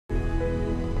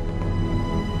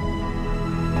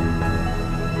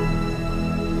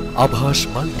আভাস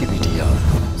মাল্টিমিডিয়া,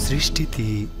 সৃষ্টিতে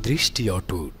দৃষ্টি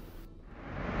অটুট।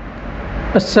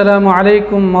 আসসালামু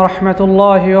আলাইকুম ওয়া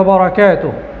রাহমাতুল্লাহি ওয়া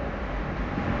বারাকাতুহু।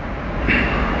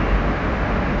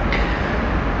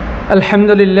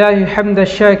 আলহামদুলিল্লাহি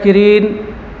হামদাশ শাকিরিন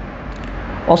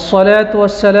والصلاة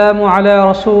والسلام على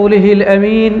رسوله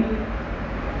الأمين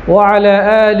وعلى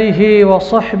آله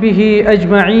وصحبه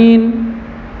أجمعين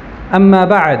أما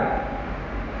بعد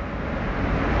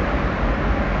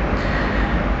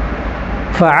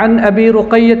فعن أبي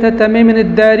رقية تميم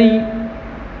الداري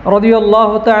رضي الله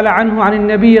تعالى عنه عن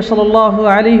النبي صلى الله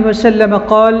عليه وسلم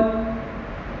قال: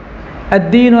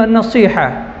 الدين النصيحة.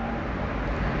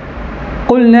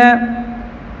 قلنا: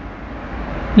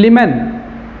 لمن؟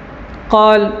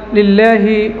 قال: لله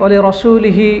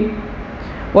ولرسوله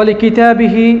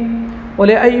ولكتابه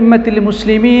ولأئمة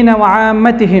المسلمين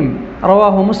وعامتهم.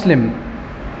 رواه مسلم.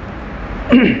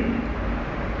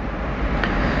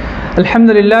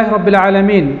 আলহামদুলিল্লাহ রাব্বিল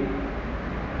আলামিন।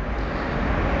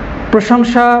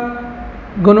 প্রশংসা,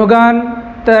 গুণগান,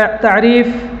 তারিফ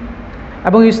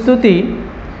এবং স্তুতি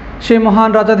সেই মহান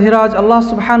রাজাধিরাজ আল্লাহ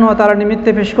সুবহানাহু ওয়া তাআলার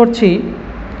নিমিত্তে পেশ করছি,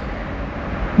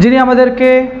 যিনি আমাদেরকে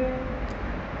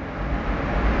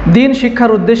দিন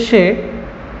শিক্ষার উদ্দেশ্যে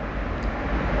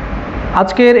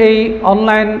আজকের এই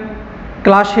অনলাইন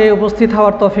ক্লাসে উপস্থিত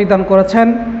হওয়ার তৌফিক দান করেছেন।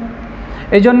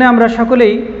 এই জন্যে আমরা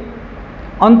সকলেই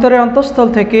অন্তরের অন্তঃস্থল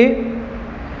থেকে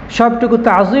সবটুকু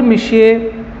তাজিম মিশিয়ে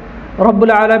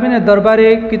রব্বুল আলামিনের দরবারে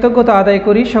কৃতজ্ঞতা আদায়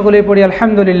করি। সকলেই পড়ি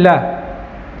আলহামদুলিল্লাহ।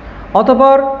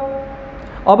 অতঃপর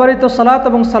অবারিত সালাত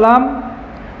এবং সালাম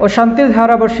ও শান্তির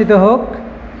ধারা বর্ষিত হোক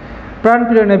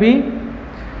প্রাণপ্রিয় নবী,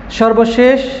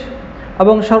 সর্বশেষ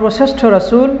এবং সর্বশ্রেষ্ঠ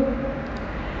রাসূল,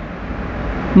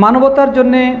 মানবতার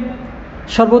জন্যে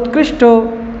সর্বোৎকৃষ্ট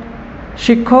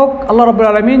শিক্ষক আল্লাহ রাব্বুল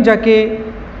আলামিন যাকে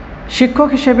শিক্ষক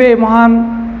হিসেবে মহান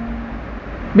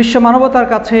বিশ্ব মানবতার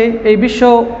কাছে, এই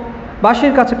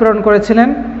বিশ্ববাসীর কাছে প্রেরণ করেছিলেন।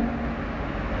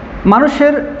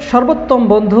 মানুষের সর্বোত্তম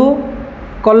বন্ধু,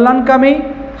 কল্যাণকামী,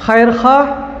 খায়ের খাহ,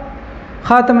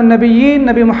 খাতামুন নবিয়্যিন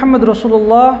নবী মুহাম্মদ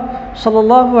রাসূলুল্লাহ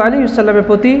সাল্লাল্লাহু আলাইহি ওয়াসাল্লামের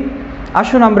প্রতি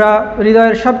আসুন আমরা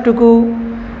হৃদয়ের সবটুকু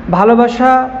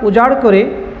ভালোবাসা উজাড় করে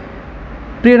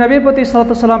প্রিয় নবীর প্রতি সালাত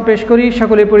ওয়া সালাম পেশ করি।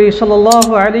 সকলে পড়ি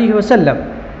সাল্লাল্লাহু আলাইহি ওয়াসাল্লাম।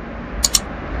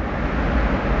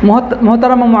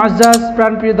 মোহতারাম ও মুআজ্জাজ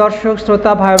প্রাণপ্রিয় দর্শক,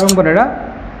 শ্রোতা, ভাই এবং বোনেরা,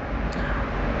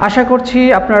 আশা করছি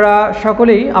আপনারা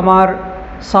সকলেই আমার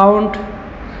সাউন্ড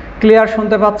ক্লিয়ার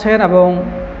শুনতে পাচ্ছেন এবং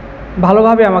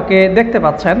ভালোভাবে আমাকে দেখতে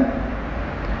পাচ্ছেন।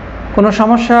 কোনো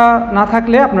সমস্যা না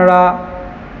থাকলে আপনারা,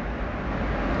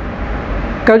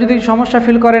 কেউ যদি সমস্যা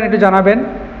ফিল করেন একটু জানাবেন।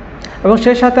 এবং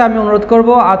সেই সাথে আমি অনুরোধ করব,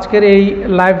 আজকের এই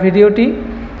লাইভ ভিডিওটি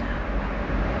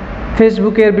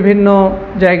ফেসবুকের বিভিন্ন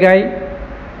জায়গায়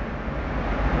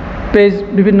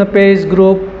বিভিন্ন পেজ,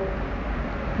 গ্রুপ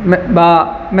বা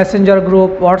মেসেঞ্জার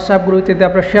গ্রুপ, হোয়াটসঅ্যাপ গ্রুপ ইত্যাদি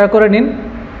আপনারা শেয়ার করে নিন,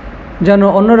 যেন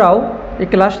অন্যরাও এই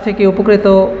ক্লাস থেকে উপকৃত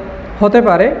হতে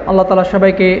পারে। আল্লাহ তাআলা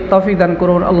সবাইকে তৌফিক দান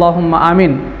করুন, আল্লাহুম্মা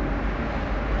আমিন।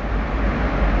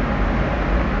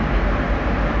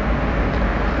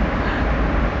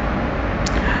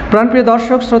 প্রাণপ্রিয়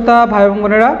দর্শক, শ্রোতা, ভাই এবং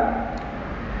বোনেরা,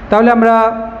 তাহলে আমরা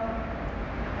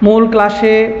মূল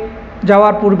ক্লাসে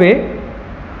যাওয়ার পূর্বে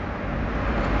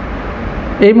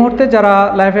এই মুহূর্তে যারা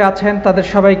লাইভে আছেন তাদের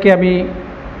সবাইকে আমি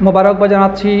মোবারকবাদ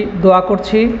জানাচ্ছি, দোয়া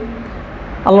করছি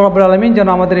আল্লাহ রাব্বুল আলামিন যেন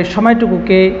আমাদের এই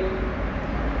সময়টুকুকে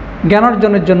জ্ঞান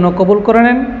অর্জনের জন্য কবুল করে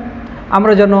নেন।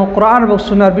 আমরা যেন কোরআন এবং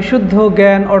সুন্নাহর বিশুদ্ধ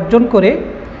জ্ঞান অর্জন করে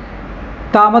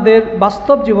তা আমাদের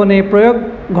বাস্তব জীবনে প্রয়োগ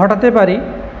ঘটাতে পারি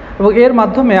এবং এর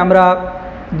মাধ্যমে আমরা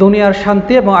দুনিয়ার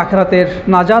শান্তি এবং আখিরাতের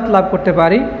নাজাত লাভ করতে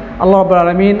পারি। আল্লাহ রাব্বুল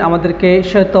আলামিন আমাদেরকে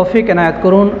সে তৌফিক এনায়েত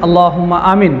করুন, আল্লাহুম্মা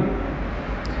আমিন।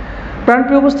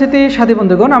 প্রাণপ্রিয় উপস্থিতি, সাথী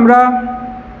বন্ধুগণ, আমরা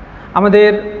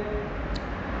আমাদের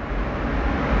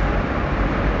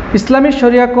ইসলামিক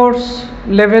শরিয়া কোর্স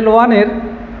লেভেল 1-এর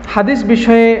হাদিস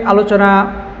বিষয়ে আলোচনা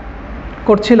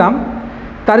করছিলাম।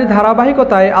 তারই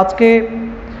ধারাবাহিকতায় আজকে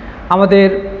আমাদের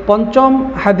পঞ্চম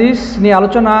হাদিস নিয়ে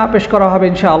আলোচনা পেশ করা হবে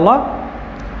ইনশাআল্লাহ।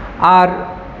 আর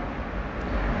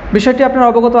বিষয়টি আপনারা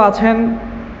অবগত আছেন,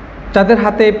 যাদের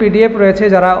হাতে পিডিএফ রয়েছে,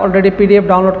 যারা অলরেডি পিডিএফ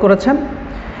ডাউনলোড করেছেন,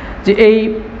 যে এই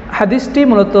হাদিসটি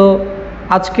মূলত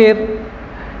আজকের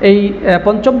এই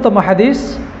পঞ্চমতম হাদিস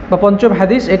বা পঞ্চম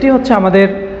হাদিস, এটি হচ্ছে আমাদের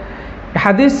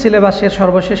হাদিস সিলেবাসের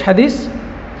সর্বশেষ হাদিস।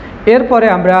 এরপরে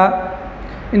আমরা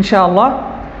ইনশাআল্লাহ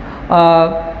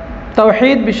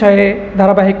তাওহীদ বিষয়ে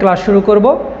ধারাবাহিক ক্লাস শুরু করব।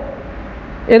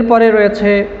 এরপরে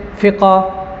রয়েছে ফিকহ,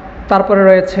 তারপরে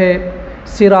রয়েছে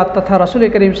সিরাত তথা রাসূল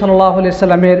করিম সাল্লাল্লাহু আলাইহি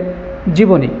সাল্লামের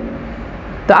জীবনী।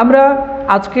 তো আমরা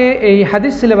আজকে এই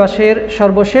হাদিস সিলেবাসের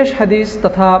সর্বশেষ হাদিস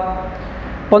তথা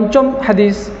পঞ্চম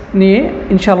হাদিস নিয়ে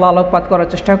ইনশাআল্লাহ আলোকপাত করার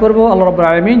চেষ্টা করব। আল্লাহ রাব্বুল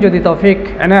আলামিন যদি তৌফিক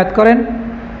এনায়েত করেন,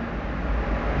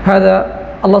 হাদা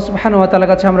আল্লাহ সুবহানাহু ওয়া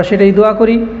তাআলার কাছে আমরা সেটাই দোয়া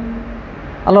করি।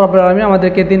 আল্লাহ রাব্বুল আলামিন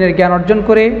আমাদেরকে দ্বীনের জ্ঞান অর্জন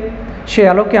করে সেই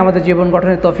আলোকে আমাদের জীবন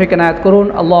গঠনের তৌফিক এনায়েত করুন,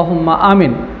 আল্লাহুম্মা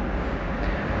আমিন।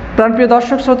 প্রাণপ্রিয়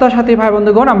দর্শক শ্রোতা সাথী ভাই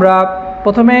বন্ধুগণ, আমরা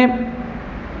প্রথমে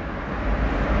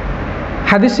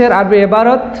হাদিসের আরবি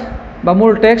ইবারত বা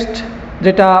মূল টেক্সট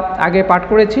যেটা আগে পাঠ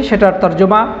করেছি সেটার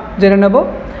তর্জমা জেনে নেব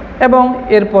এবং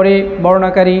এরপরে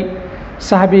বর্ণনাকারী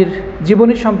সাহাবীর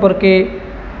জীবনী সম্পর্কে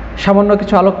সামান্য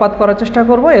কিছু আলোকপাত করার চেষ্টা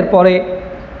করব। এরপরে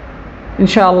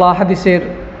ইনশাআল্লাহ হাদিসের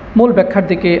মূল ব্যাখ্যার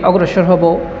দিকে অগ্রসর হব।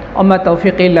 আম্মা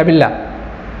তৌফিক ইল্লা বিল্লাহ।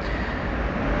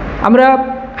 আমরা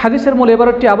হাদিসের মূল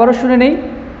ইবারতটি আবারও শুনে নেই।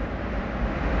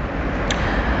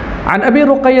 عن أبي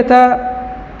رقية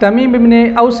تميم بن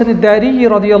أوس الداري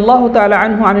رضي الله تعالى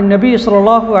عنه عن النبي صلى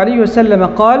الله عليه وسلم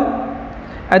قال: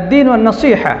 الدين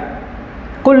والنصيحة.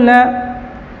 قلنا: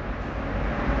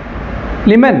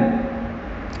 لمن؟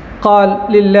 قال: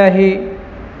 لله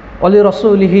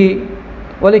ولرسوله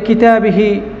ولكتابه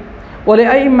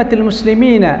ولأئمة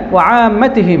المسلمين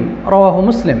وعامتهم. رواه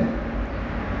مسلم.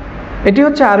 এটি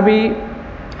হচ্ছে আরবি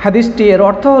হাদিসটি। এর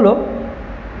অর্থ হলো,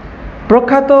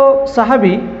 প্রখ্যাত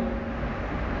সাহাবী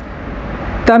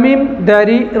তামিম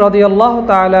দারি রাদিয়াল্লাহু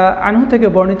তাআলা আনহু থেকে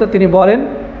বর্ণিত, তিনি বলেন,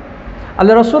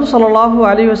 আল্লাহ রাসূল সাল্লাল্লাহু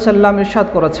আলাইহি ওয়াসাল্লাম ইরশাদ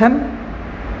করেছেন,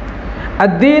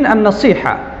 আদ-দীন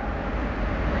আন-নাসিহা।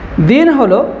 দিন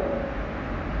হলো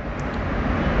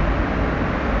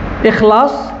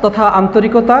ইখলাস তথা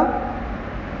আন্তরিকতা,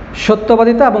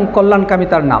 সত্যবাদিতা এবং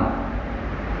কল্যাণকামিতার নাম।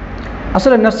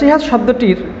 আসলে নসিহাত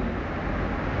শব্দটির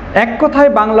এক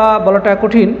কথায় বাংলা বলাটা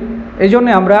কঠিন, এই জন্য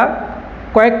আমরা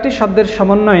কয়েকটি শব্দের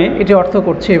সমন্বয়ে এটি অর্থ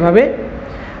করছি এভাবে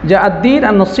যে আদ-দীন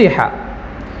আন-নাসিহা।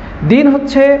 দিন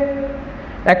হচ্ছে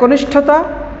একনিষ্ঠতা,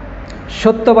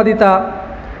 সত্যবাদিতা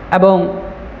এবং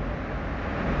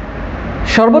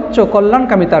সর্বোচ্চ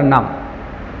কল্যাণকামিতার নাম।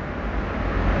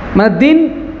 মানে দিন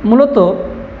মূলত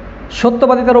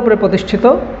সত্যবাদিতার উপরে প্রতিষ্ঠিত,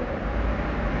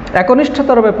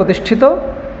 একনিষ্ঠতার উপরে প্রতিষ্ঠিত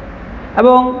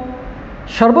এবং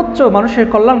সর্বোচ্চ মানুষের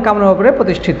কল্যাণ কামনার উপরে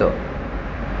প্রতিষ্ঠিত।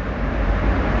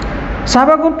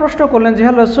 সাহাবাগণ প্রশ্ন করলেন যে,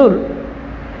 হে রাসূল,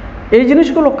 এই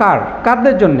জিনিসগুলো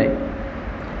কারদের জন্যে?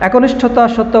 একনিষ্ঠতা,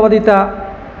 সত্যবাদিতা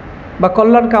বা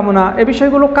কল্যাণ কামনা, এই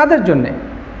বিষয়গুলো কাদের জন্যে?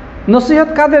 নসিহত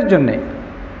কাদের জন্যে?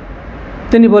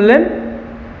 তিনি বললেন,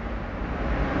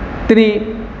 তিনি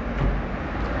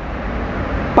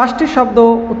 5টি শব্দ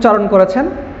উচ্চারণ করেছেন।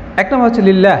 এক নম্বর হচ্ছে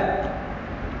লিল্লাহ।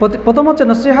 প্রথম হচ্ছে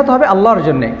নসিহত হবে আল্লাহর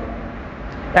জন্যে,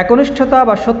 একনিষ্ঠতা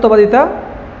বা সত্যবাদিতা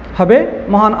হবে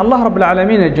মহান আল্লাহ রাব্বুল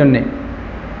আলামিনের জন্যে।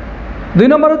 2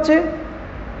 নম্বর হচ্ছে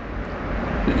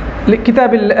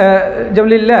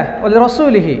লিল্লাহ ওয়া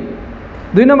লিরাসূলিহি।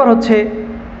 2 নম্বর হচ্ছে,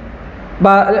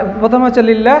 বা প্রথম হচ্ছে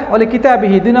লিল্লাহ ওয়া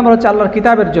লিকিতাবিহি, 2 নম্বর হচ্ছে আল্লাহর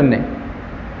কিতাবের জন্যে।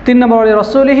 3 নম্বর ওয়া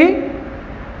লিরাসূলিহি,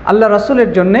 আল্লাহ রাসূলের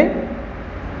জন্যে।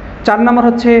 4 নম্বর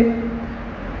হচ্ছে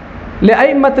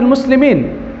লিআইম্মাতুল মুসলিমিন,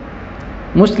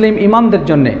 মুসলিম ইমামদের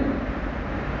জন্যে,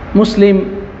 মুসলিম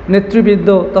নেতৃবৃন্দ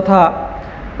তথা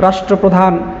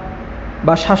রাষ্ট্রপ্রধান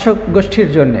বা শাসক গোষ্ঠীর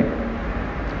জন্যে।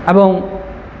 এবং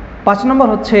 5 নম্বর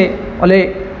হচ্ছে বলে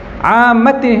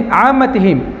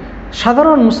আম্মাতিহিম,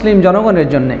 সাধারণ মুসলিম জনগণের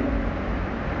জন্যে।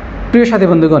 প্রিয় সাথী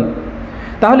বন্ধুগণ,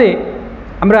 তাহলে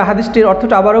আমরা হাদিসটির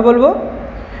অর্থটা আবারও বলবো।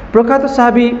 প্রখ্যাত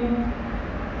সাহাবী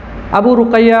আবু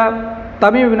রুকাইয়া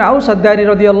তামিম ইবনে আউস আদ-দারি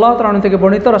রাদিয়াল্লাহু তাআলা আনহু থেকে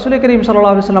বর্ণিত, রাসূল করিম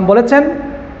সাল্লাল্লাহু আলাইহি ওয়াসাল্লাম বলেছেন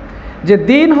যে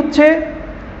দিন হচ্ছে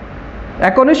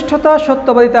একনিষ্ঠতা,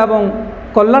 সত্যবাদিতা এবং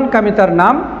কল্যাণকামিতার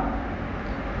নাম।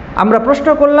 আমরা প্রশ্ন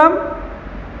করলাম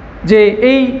যে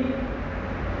এই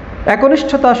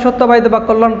একনিষ্ঠতা, সত্যবাদিতা বা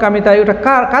কল্যাণকামিতা এটা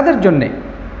কাদের জন্যে?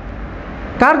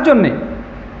 কার জন্যে?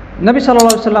 নবী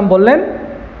সাল্লাল্লাহু আলাইহি ওয়াসাল্লাম বললেন,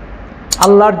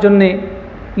 আল্লাহর জন্যে,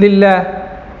 লিল্লাহ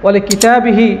ওয়া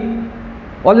লিকিতাবিহি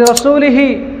ওয়া লিরাসূলিহি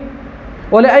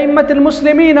ওয়া লিআইম্মাতিল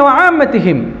মুসলিমিন ওয়া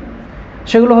আম্মাতিহিম।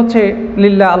 সেগুলো হচ্ছে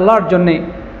লিল্লাহ, আল্লাহর জন্যে,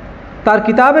 তার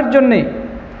কিতাবের জন্যে,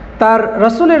 তার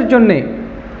রাসূলের জন্যে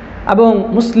এবং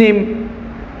মুসলিম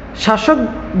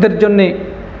শাসকদের জন্যে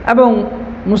এবং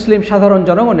মুসলিম সাধারণ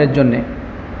জনগণের জন্যে।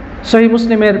 সহিহ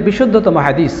মুসলিমের বিশুদ্ধতম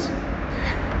হাদিস।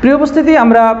 প্রিয় উপস্থিতি,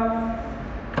 আমরা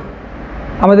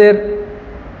আমাদের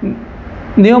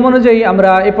নিয়ম অনুযায়ী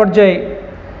আমরা এ পর্যায়ে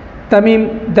তামিম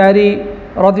দারি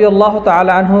রাদিয়াল্লাহু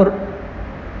তাআলা আনহুর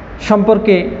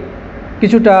সম্পর্কে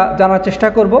কিছুটা জানার চেষ্টা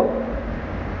করব।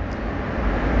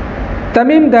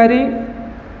 তামিম দারি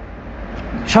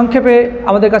সংক্ষেপে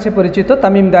আমাদের কাছে পরিচিত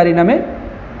তামিম দারি নামে,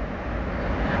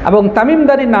 এবং তামিম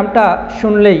দারির নামটা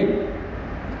শুনলেই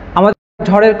আমাদের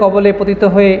ঝড়ের কবলে পতিত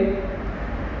হয়ে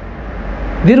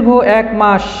দীর্ঘ 1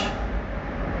 মাস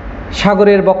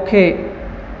সাগরের বক্ষে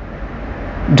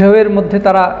ঢেউয়ের মধ্যে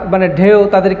তারা ঢেউ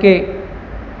তাদেরকে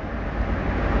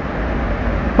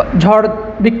ঝড়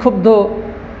বিক্ষুব্ধ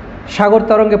সাগর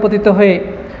তরঙ্গে পতিত হয়ে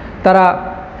তারা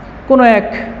কোনো এক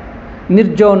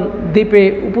নির্জন দ্বীপে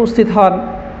উপস্থিত হন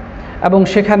এবং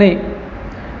সেখানে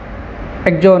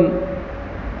একজন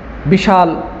বিশাল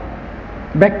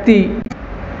ব্যক্তি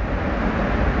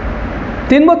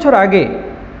 3 বছর আগে,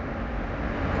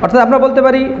 অর্থাৎ আমরা বলতে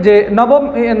পারি যে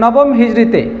নবম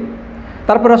হিজরিতে,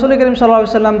 তারপর রাসূল করিম সাল্লাল্লাহু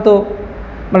আলাইহি ওয়াসাল্লাম তো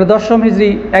 10ম হিজরি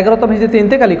 11তম হিজরিতে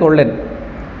ইন্তেকালি করলেন।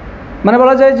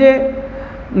 বলা যায় যে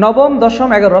নবম, দশম,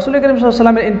 11 রাসূল করিম সাল্লাল্লাহু আলাইহি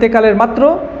ওয়াসাল্লামের ইন্তেকালের মাত্র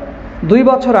 2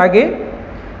 বছর আগে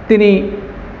তিনি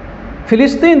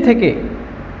ফিলিস্তিন থেকে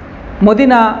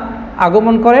মদিনা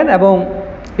আগমন করেন এবং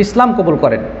ইসলাম কবুল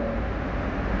করেন।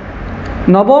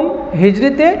 নবম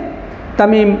হিজরিতে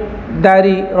তামিম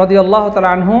দারি রাদিয়াল্লাহু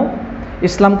তাআলা আনহু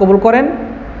ইসলাম কবুল করেন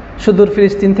সুদূর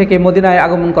ফিলিস্তিন থেকে মদিনায়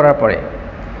আগমন করার পরে।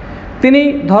 তিনি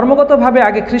ধর্মগতভাবে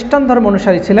আগে খ্রিস্টান ধর্ম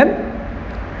অনুসারী ছিলেন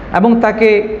এবং তাকে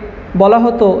বলা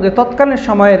হতো যে তৎকালীন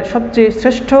সময়ের সবচেয়ে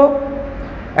শ্রেষ্ঠ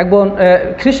একজন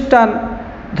খ্রিস্টান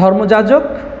ধর্মযাজক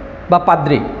বা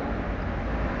পাদ্রী।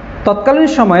 তৎকালীন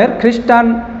সময়ের খ্রিস্টান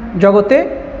জগতে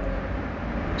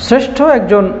শ্রেষ্ঠ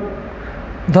একজন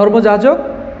ধর্মযাজক,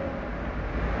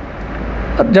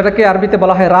 যেটাকে আরবিতে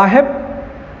বলা হয় রাহেব,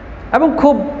 এবং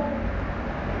খুব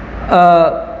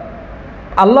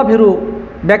আল্লাহ ভীরু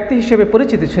ব্যক্তি হিসেবে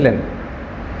পরিচিত ছিলেন।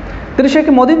 তিনি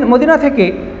মদিনা থেকে,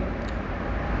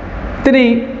 তিনি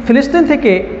ফিলিস্তিন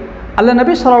থেকে আল্লাহ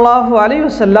নবী সাল্লাল্লাহু আলাইহি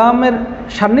ওয়াসাল্লামের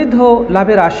সান্নিধ্য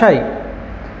লাভের আশায়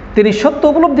তিনি সত্য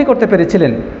উপলব্ধি করতে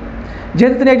পেরেছিলেন।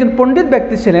 যেহেতু তিনি একজন পণ্ডিত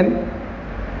ব্যক্তি ছিলেন,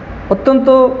 অত্যন্ত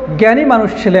জ্ঞানী মানুষ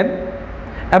ছিলেন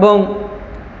এবং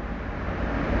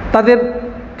তাদের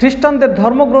খ্রিস্টানদের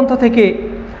ধর্মগ্রন্থ থেকে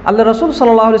আল্লাহ রাসূল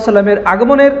সাল্লাল্লাহু আলাইহি ওয়াসাল্লামের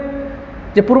আগমনের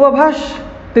যে পূর্বাভাস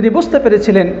তিনি বুঝতে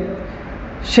পেরেছিলেন,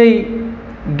 সেই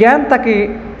জ্ঞান তাকে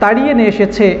তাড়িয়ে নিয়ে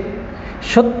এসেছে।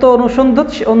 সত্য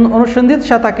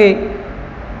অনুসন্ধিৎসা তাকে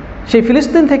সেই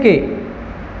ফিলিস্তিন থেকে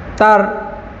তার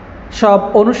সব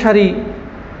অনুসারী,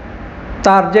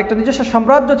 তার যে একটা নিজস্ব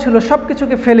সাম্রাজ্য ছিল, সব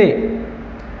কিছুকে ফেলে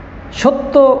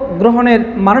সত্য গ্রহণের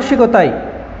মানসিকতায়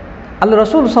আল্লাহ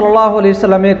রাসূল সাল্লাল্লাহু আলাইহি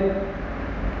ওয়াসাল্লামের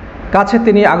কাছে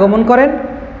তিনি আগমন করেন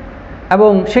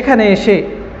এবং সেখানে এসে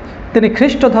তিনি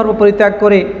খ্রিস্ট ধর্ম পরিত্যাগ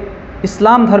করে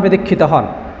ইসলাম ধর্মে দীক্ষিত হন।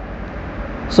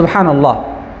 সুবহানাল্লাহ।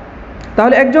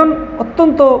 তাহলে একজন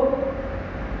অত্যন্ত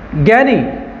জ্ঞানী,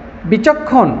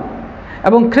 বিচক্ষণ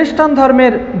এবং খ্রিস্টান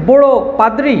ধর্মের বড়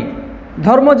পাদ্রী,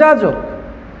 ধর্মযাজক,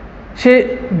 সে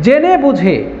জেনে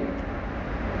বুঝে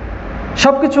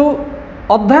সব কিছু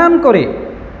অধ্যয়ন করে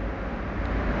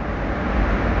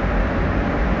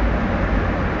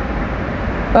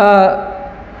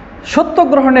সত্য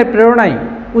গ্রহণের প্রেরণায়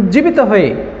উজ্জীবিত হয়ে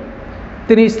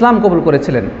তিনি ইসলাম কবুল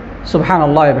করেছিলেন।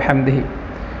 সুবহানাল্লাহ ওয়া বিহামদিহি।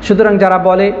 সুতরাং যারা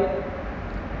বলে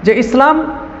যে ইসলাম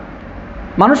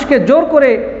মানুষকে জোর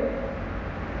করে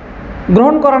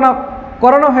গ্রহণ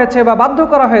করানো হয়েছে বা বাধ্য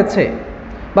করা হয়েছে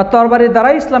বা তরবারির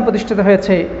দ্বারাই ইসলাম প্রতিষ্ঠিত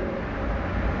হয়েছে,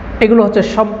 এগুলো হচ্ছে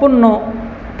সম্পূর্ণ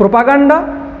প্রোপাগান্ডা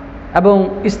এবং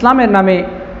ইসলামের নামে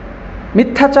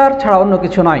মিথ্যাচার ছাড়া অন্য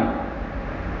কিছু নয়।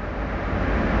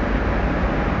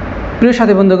 প্রিয়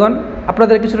সাথী বন্ধুগণ,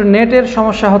 আপনাদের কিছুটা নেটের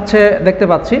সমস্যা হচ্ছে দেখতে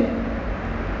পাচ্ছি।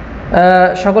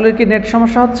 সকলের কি নেট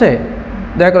সমস্যা হচ্ছে?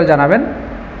 দয়া করে জানাবেন।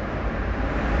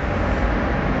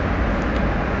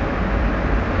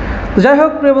 যাই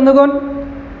হোক প্রিয় বন্ধুগণ,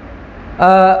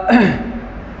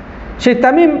 সেই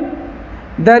তামিম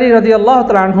দারি রাদিয়াল্লাহু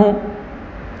তাআলা আনহু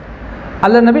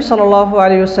আল্লাহ নবী সাল্লাল্লাহু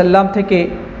আলাইহি ওয়াসাল্লাম থেকে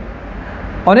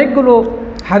অনেকগুলো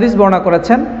হাদিস বর্ণনা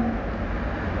করেছেন,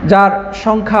 যার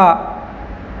সংখ্যা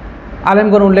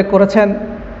আলেমগণ উল্লেখ করেছেন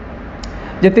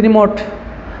যে তিনি মোট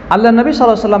আল্লাহ নবী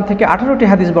সাল্লাল্লাহু আলাইহি ওয়াসাল্লাম থেকে 18টি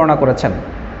হাদিস বর্ণনা করেছেন।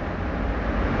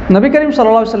 নবী করিম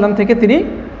সাল্লাল্লাহু আলাইহি ওয়াসাল্লাম থেকে তিনি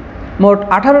মোট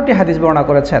 18টি হাদিস বর্ণনা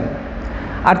করেছেন।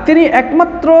 আর তিনি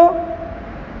একমাত্র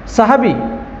সাহাবী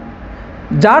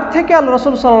যার থেকে আল্লাহ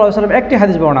রাসূল সাল্লাল্লাহু আলাইহি ওয়াসাল্লাম একটি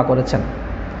হাদিস বর্ণনা করেছেন।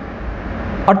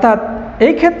 অর্থাৎ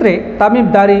এই ক্ষেত্রে তামিম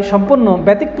দারি সম্পূর্ণ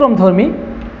ব্যতিক্রম ধর্মী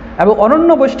এবং অনন্য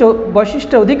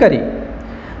বৈশিষ্ট্যের অধিকারী।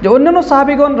 যে অন্যান্য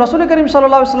সাহাবীগণ রাসূল করিম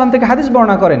সাল্লাল্লাহু আলাইহি ওয়াসাল্লাম থেকে হাদিস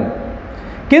বর্ণনা করেন,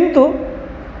 কিন্তু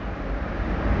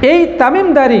এই তামিম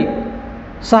দারি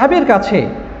সাহাবীর কাছে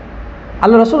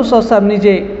আল্লাহ রাসূল সাল্লাল্লাহু আলাইহি ওয়াসাল্লাম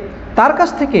নিজে তার কাছ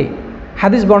থেকে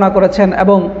হাদিস বর্ণনা করেছেন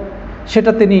এবং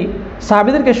সেটা তিনি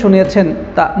সাহাবীদেরকে শুনিয়েছেন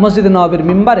তা মসজিদে নববীর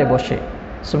মিম্বারে বসে।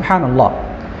 সুবহানাল্লাহ।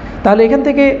 তাহলে এখান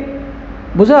থেকে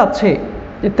বোঝা যাচ্ছে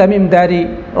যে তামিম দারি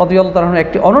রাদিয়াল্লাহু তাআলা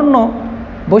একটি অনন্য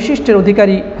বৈশিষ্ট্যের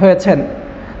অধিকারী হয়েছেন,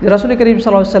 যে রাসূল করিম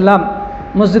সাল্লাল্লাহু আলাইহি ওয়াসাল্লাম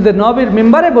মসজিদে নববীর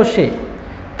মিম্বারে বসে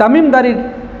তামিম দারির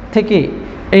থেকে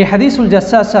এই হাদিসুল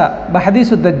জাসাসা বা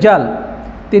হাদিসুদ দাজ্জাল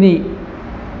তিনি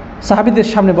সাহাবীদের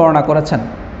সামনে বর্ণনা করেছেন।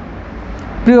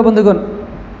 প্রিয় বন্ধুগণ,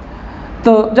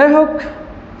 তো যাই হোক,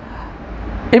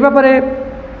 এ ব্যাপারে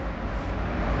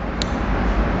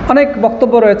অনেক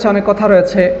বক্তব্য রয়েছে, অনেক কথা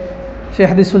রয়েছে সেই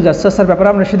হাদিসুল জাসসাসের ব্যাপারে,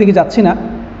 আমরা সেদিকে যাচ্ছি না।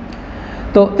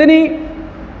 তো তিনি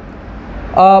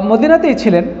মদিনাতেই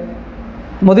ছিলেন,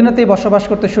 মদিনাতেই বসবাস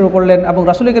করতে শুরু করলেন এবং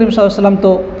রাসূল করিম সাল্লাল্লাহু আলাইহি ওয়াসাল্লাম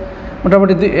তো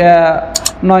মোটামুটি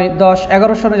 9, 10,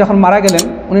 11 সনে যখন মারা গেলেন,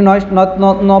 উনি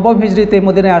 9ম হিজরিতে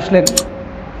মদিনায় আসলেন।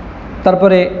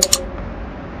 তারপরে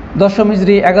 10ম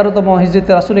হিজরি 11তম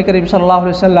হিজরিতে রাসূল করিম সাল্লাল্লাহু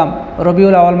আলাইহি ওয়াসাল্লাম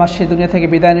রবিউল আউয়াল মাসে দুনিয়া থেকে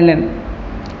বিদায় নিলেন।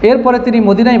 এরপরে তিনি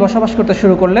মদিনায় বসবাস করতে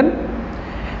শুরু করলেন।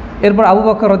 এরপর আবু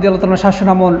বকর রাদিয়াল্লাহু তাআলার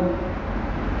শাসনামল,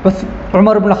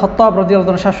 উমর ইবনে খাত্তাব রাদিয়াল্লাহু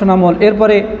তাআলার শাসনামল,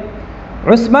 এরপরে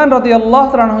উসমান রাদিয়াল্লাহু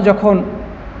তাআলা আনহু যখন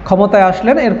ক্ষমতায়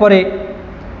আসলেন, এরপরে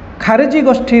খারেজি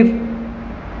গোষ্ঠীর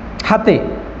হাতে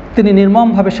তিনি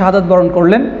নির্মমভাবে শাহাদাত বরণ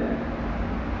করলেন।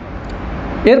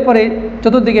 এরপরে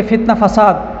চতুর্দিকে ফিতনা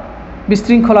ফাসাদ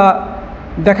বিশৃঙ্খলা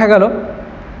দেখা গেল।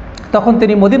 তখন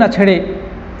তিনি মদিনা ছেড়ে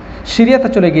সিরিয়াতে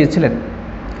চলে গিয়েছিলেন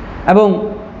এবং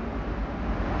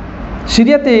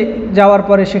সিরিয়াতে যাওয়ার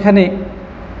পরে সেখানে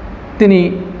তিনি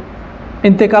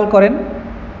ইন্তেকাল করেন।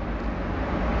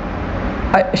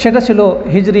 সেটা ছিল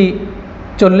হিজরি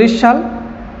 40 সাল,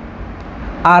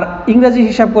 আর ইংরেজি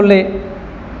হিসাব করলে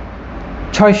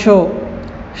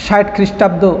 660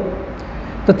 খ্রিস্টাব্দ।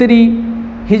 তো তিনি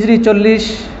হিজরি 40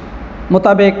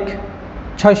 মোতাবেক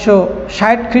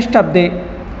 660 খ্রিস্টাব্দে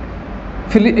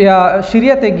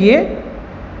সিরিয়াতে গিয়ে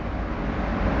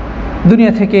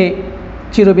দুনিয়া থেকে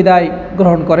চিরবিদায়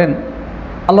গ্রহণ করেন।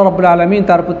 আল্লাহ রাব্বুল আলামিন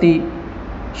তার প্রতি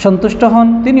সন্তুষ্ট হন,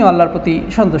 তিনিও আল্লাহর প্রতি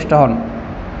সন্তুষ্ট হন।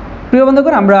 প্রিয়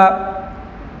বন্ধুগণ, আমরা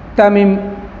তামিম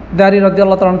দারি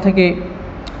রাদিয়াল্লাহু তাআলা থেকে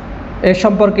এ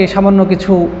সম্পর্কে সামান্য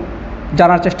কিছু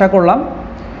জানার চেষ্টা করলাম।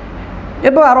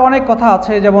 এরপর আরও অনেক কথা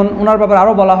আছে, যেমন ওনার ব্যাপারে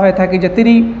আরও বলা হয়ে থাকে যে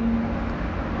তিনি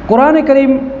কোরআনে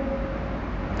কারীম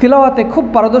তিলাওয়াতে খুব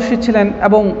পারদর্শী ছিলেন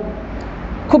এবং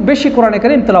খুব বেশি কোরআনে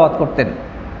কারীম তিলাওয়াত করতেন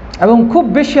এবং খুব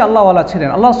বেশি আল্লাহওয়ালা ছিলেন,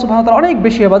 আল্লাহ সুবহানাহু ওয়া তাআলা অনেক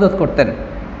বেশি ইবাদত করতেন।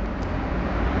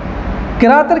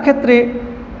 কিরাআতের ক্ষেত্রে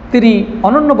তিনি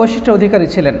অনন্য বৈশিষ্ট্যের অধিকারী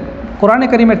ছিলেন। কোরআনে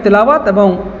কারীমের তিলাওয়াত এবং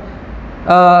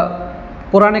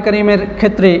কোরআনে কারীমের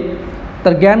ক্ষেত্রে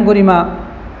তার জ্ঞান গরিমা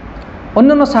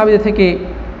অন্যান্য সাহাবীদের থেকে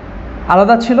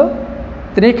আলাদা ছিল।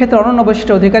 তিনি এই ক্ষেত্রে অনন্য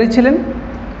বৈশিষ্ট্যের অধিকারী ছিলেন।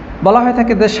 বলা হয়ে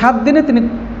থাকে যে 7 দিনে তিনি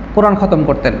কোরআন খতম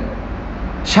করতেন।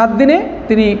 7 দিনে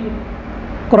তিনি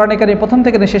কোরআনে কারীম প্রথম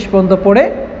থেকে শেষ পর্যন্ত পড়ে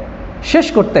শেষ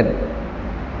করতেন।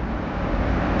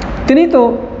 তিনি তো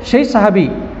সেই সাহাবী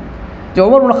যে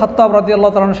ওমর ইবনে খাত্তাব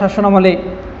রাদিয়াল্লাহু তাআলার শাসনামলে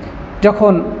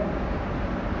যখন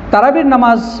তারাবির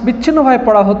নামাজ বিচ্ছিন্নভাবে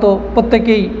পড়া হতো,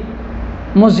 প্রত্যেকেই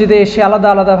মসজিদে এসে আলাদা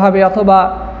আলাদাভাবে অথবা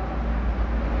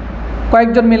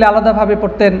কয়েকজন মিলে আলাদাভাবে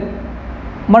পড়তেন,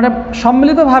 মানে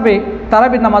সম্মিলিতভাবে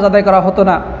তারাবির নামাজ আদায় করা হতো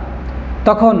না।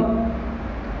 তখন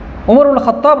ওমর ইবনে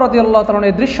খাত্তাব রাদিয়াল্লাহু তাআলা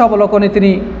এই দৃশ্য অবলোকনে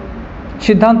তিনি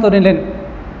সিদ্ধান্ত নিলেন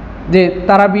যে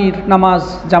তারাবির নামাজ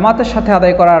জামাতের সাথে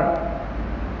আদায় করার,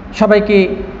 সবাইকে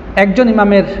একজন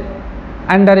ইমামের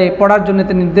আন্ডারে পড়ার জন্য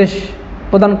তিনি নির্দেশ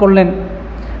প্রদান করলেন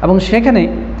এবং সেখানে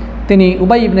তিনি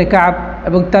উবাই ইবনে কাব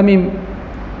এবং তামিম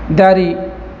দারি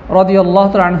রাদিয়াল্লাহু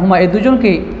তাআলা আনহুমা এই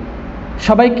দুজনকে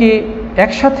সবাইকে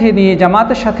একসাথে নিয়ে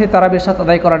জামাতের সাথে তারাবির সাথে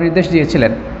আদায় করার নির্দেশ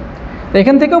দিয়েছিলেন। তো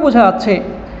এখান থেকেও বোঝা যাচ্ছে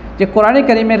যে কোরআনে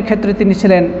কারীমের ক্ষেত্রে তিনি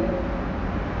ছিলেন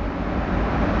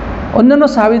অন্যান্য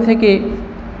সাহাবী থেকে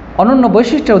অনন্য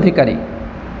বৈশিষ্ট্যের অধিকারী।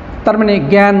 তার মানে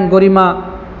জ্ঞান গরিমা,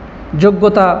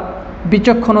 যোগ্যতা,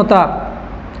 বিচক্ষণতা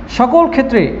সকল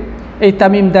ক্ষেত্রে এই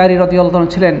তামিম দারি রাদিয়াল্লাহু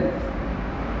তাআলা ছিলেন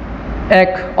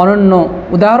এক অনন্য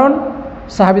উদাহরণ,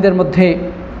 সাহাবীদের মধ্যে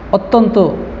অত্যন্ত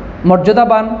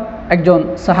মর্যাদাবান একজন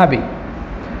সাহাবী।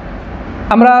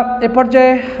 আমরা এ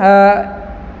পর্যায়ে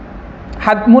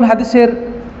মূল হাদিসের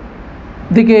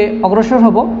দিকে অগ্রসর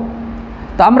হব।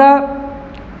 তো আমরা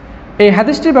এই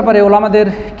হাদিসটির ব্যাপারে ওলামাদের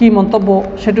কি মন্তব্য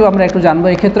সেটিও আমরা একটু জানবো।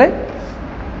 এই ক্ষেত্রে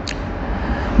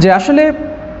যে আসলে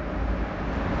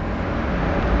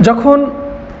যখন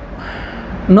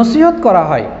নসিহত করা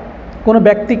হয় কোনো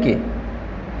ব্যক্তিকে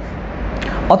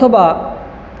অথবা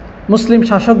মুসলিম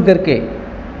শাসকদেরকে,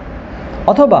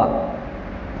 অথবা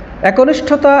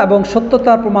একনিষ্ঠতা এবং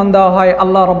সত্যতার প্রমাণ দেওয়া হয়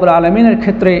আল্লাহ রাব্বুল আলামিনের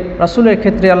ক্ষেত্রে, রাসূলের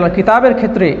ক্ষেত্রে, আল্লাহর কিতাবের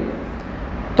ক্ষেত্রে,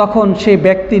 তখন সেই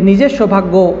ব্যক্তি নিজে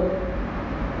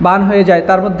সৌভাগ্যবান হয়ে যায়,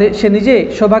 তার মধ্যে সে নিজে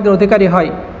সৌভাগ্যের অধিকারী হয়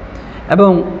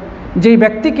এবং যেই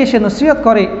ব্যক্তিকে সে নসিহত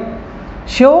করে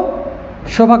সেও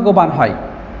সৌভাগ্যবান হয়।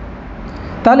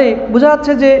 তাহলে বোঝা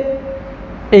যাচ্ছে যে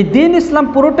এই দ্বীন ইসলাম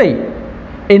পুরোটাই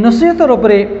এই নসিহতের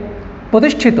উপরে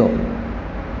প্রতিষ্ঠিত।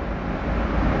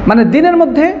 মানে দ্বীনের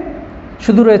মধ্যে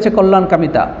শুধু রয়েছে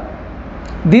কল্যাণকামিতা,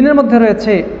 দ্বীনের মধ্যে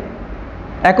রয়েছে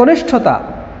একনিষ্ঠতা,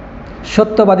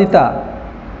 সত্যবাদিতা,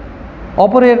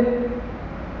 অপরের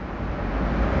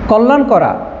কল্যাণ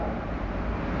করা,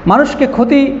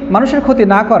 মানুষের ক্ষতি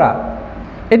না করা,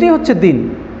 এটি হচ্ছে দিন।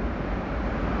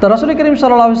 তো রাসূল করিম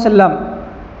সাল্লাল্লাহু আলাইহি ওয়াসাল্লাম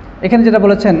এখানে যেটা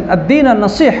বলেছেন আদ-দীন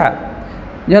আন-নাসিহা,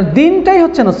 যে দিনটাই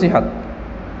হচ্ছে নসিহত।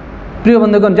 প্রিয়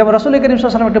বন্ধুগণ, যেমন রাসূল করিম সাল্লাল্লাহু আলাইহি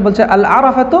ওয়াসাল্লাম এটা বলছে আল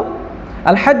আরাফাতু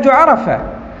আল হাজ্জু আরাফা,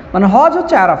 মানে হজ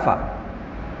হচ্ছে আরাফা,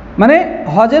 মানে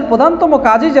হজের প্রধানতম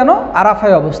কাজই যেন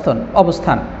আরাফায়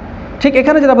অবস্থান। ঠিক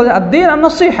এখানে যেটা বলছে আদ-দীন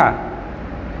আন-নাসিহা,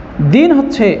 দিন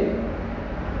হচ্ছে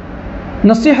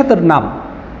নসিহতের নাম।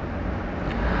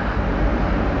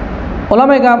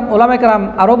 ওলামায়ে কেরাম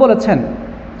আরও বলেছেন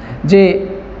যে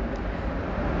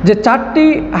যে 4টি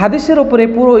হাদিসের উপরে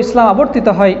পুরো ইসলাম আবর্তিত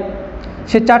হয়,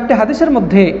 সে 4টি হাদিসের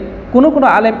মধ্যে কোনো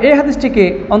আলেম এই হাদিসটিকে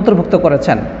অন্তর্ভুক্ত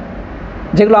করেছেন,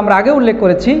 যেগুলো আমরা আগে উল্লেখ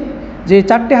করেছি যে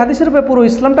 4টি হাদিসের উপরে পুরো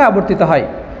ইসলামটা আবর্তিত হয়।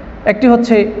 একটি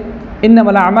হচ্ছে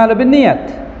ইন্নামাল আমালু বিন্নিয়াত,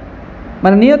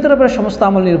 মানে নিয়তের উপরে সমস্ত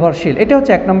আমল নির্ভরশীল, এটা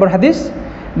হচ্ছে 1 নম্বর হাদিস।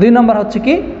 2 নম্বর হচ্ছে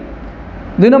কি?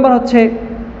 2 নম্বর হচ্ছে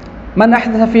মান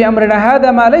আহদাসা ফি আমরিনা হাযা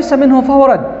মা লাইসা মিনহু ফাহুয়া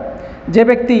রাদ, যে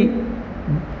ব্যক্তি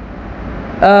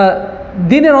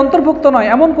দিনের অন্তর্ভুক্ত নয়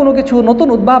এমন কোনো কিছু নতুন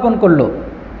উদ্ভাবন করলো,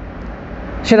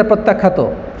 সেটা প্রত্যাখ্যাত।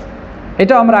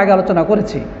 এটাও আমরা আগে আলোচনা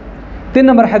করেছি। 3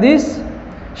 নম্বর হাদিস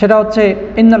সেটা হচ্ছে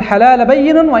ইন্নাল হালাল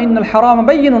বাইয়িনুন ওয়া ইন্নাল হারাম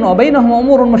বাইয়িনুন ওয়া বাইনাহুমা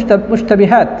উমুরুন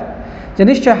মুশতাবিহাত, যে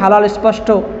নিশ্চয় হালাল স্পষ্ট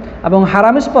এবং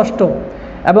হারাম স্পষ্ট,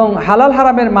 এবং হালাল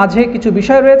হারামের মাঝে কিছু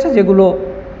বিষয় রয়েছে যেগুলো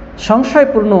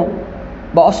সংশয়পূর্ণ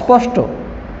বা অস্পষ্ট।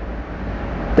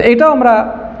 তো এটাও আমরা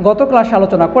গত ক্লাসে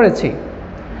আলোচনা করেছি।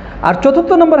 আর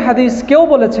 4 নম্বর হাদিস কেউ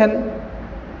বলেছেন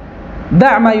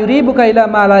দা মা ইউরিবুকা ইলা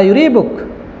মা লা ইউরিবুক,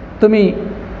 তুমি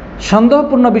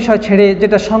সন্দেহপূর্ণ বিষয় ছেড়ে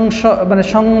যেটা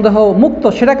সন্দেহ মুক্ত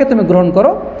সেটাকে তুমি গ্রহণ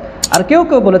করো। আর কেউ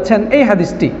বলেছেন এই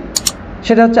হাদিসটি,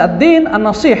 সেটা হচ্ছে আদ-দীন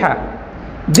আন-নাসিহা,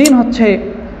 দিন হচ্ছে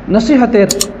নসিহতের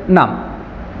নাম।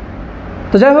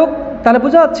 তো যাই হোক, তাহলে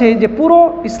বোঝা যাচ্ছে যে পুরো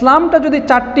ইসলামটা যদি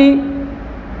 4টি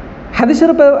হাদিসের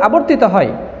উপরে আবর্তিত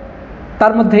হয়,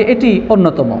 তার মধ্যে এটি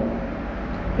অন্যতম।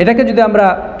 এটাকে যদি আমরা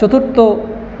চতুর্থ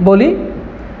বলি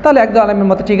তাহলে একদল আলেমের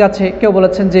মতে ঠিক আছে, কেউ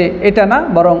বলেছেন যে এটা না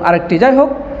বরং আরেকটি। যাই হোক,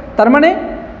 তার মানে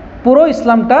পুরো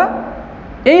ইসলামটা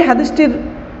এই হাদিসটির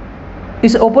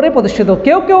ওপরে প্রতিষ্ঠিত।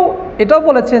 কেউ এটাও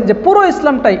বলেছেন যে পুরো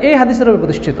ইসলামটাই এই হাদিসের উপরে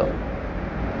প্রতিষ্ঠিত,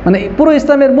 মানে পুরো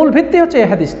ইসলামের মূল ভিত্তি হচ্ছে এই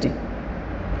হাদিসটি।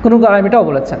 কোনো আলেম এটাও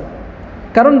বলেছেন,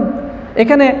 কারণ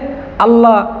এখানে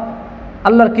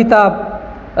আল্লাহর কিতাব,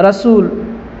 রাসূল,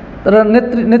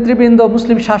 নেতৃবৃন্দ,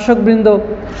 মুসলিম শাসকবৃন্দ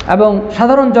এবং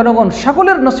সাধারণ জনগণ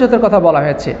সকলের নসিহতের কথা বলা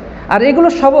হয়েছে। আর এগুলো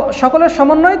সকলের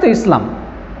সমন্বয় তো ইসলাম।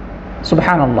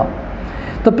 সুবহানাল্লাহ।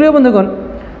 তো প্রিয় বন্ধুগণ,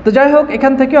 তো যাই হোক,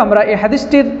 এখান থেকেও আমরা এই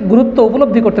হাদিসটির গুরুত্ব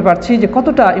উপলব্ধি করতে পারছি যে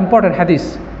কতটা ইম্পর্টেন্ট হাদিস।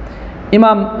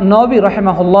 ইমাম নববী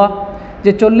রাহিমাহুল্লাহ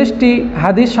যে 40টি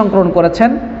হাদিস সংকলন করেছেন,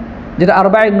 যেটা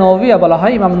আরবায়ে নববিয়া বলা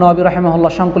হয়, ইমাম নববী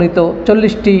রাহিমাহুল্লাহ সংকলিত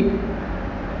 40টি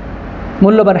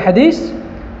মূল্যবান হাদিস,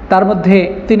 তার মধ্যে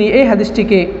তিনি এই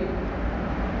হাদিসটিকে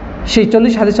সেই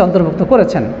 40 হাদিসে অন্তর্ভুক্ত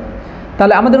করেছেন।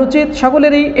 তাহলে আমাদের উচিত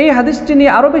সকলেরই এই হাদিসটি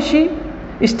নিয়ে আরও বেশি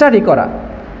স্টাডি করা,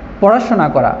 পড়াশোনা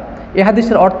করা, এই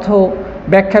হাদিসের অর্থ,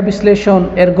 ব্যাখ্যা, বিশ্লেষণ,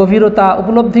 এর গভীরতা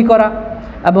উপলব্ধি করা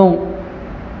এবং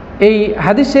এই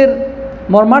হাদিসের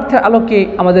মর্মার্থের আলোকে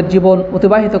আমাদের জীবন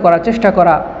অতিবাহিত করার চেষ্টা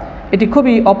করা, এটি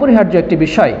খুবই অপরিহার্য একটি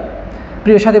বিষয়।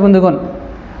 প্রিয় সাথী বন্ধুগণ,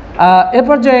 এ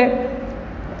পর্যায়ে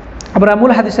আমরা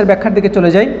মূল হাদিসের ব্যাখ্যার দিকে চলে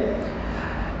যাই।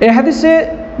 এই হাদিসে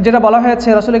যেটা বলা হয়েছে,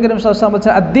 রাসূল করিম সাল্লাল্লাহু আলাইহি ওয়াসাল্লাম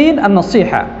বলছেন আদ-দীন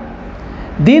আন-নাসিহা,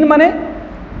 দিন মানে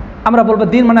আমরা বলবো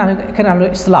দিন মানে এখানে হলো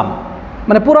ইসলাম,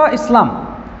 মানে পুরো ইসলাম,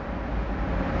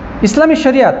 ইসলামী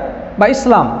শরিয়াত বা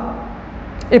ইসলাম,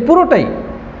 এই পুরোটাই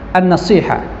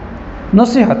আন-নাসিহা,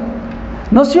 নসিহত।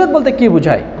 নসিহত বলতে কী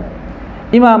বোঝায়?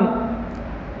 ইমাম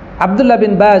আব্দুল্লাহ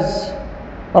বিন বাজ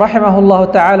রাহিমাহুল্লাহ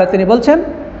তাআলা তিনি বলছেন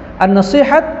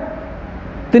আন-নাসিহাত,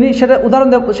 তিনি সেটা উদাহরণ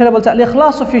সেটা বলছে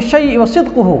আল-ইখলাসু ফি শাইই ওয়া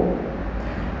সিদকুহু,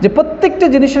 যে প্রত্যেকটি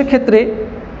জিনিসের ক্ষেত্রে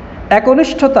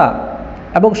একনিষ্ঠতা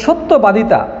এবং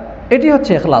সত্যবাদিতা, এটি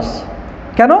হচ্ছে ইখলাস।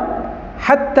 কেন?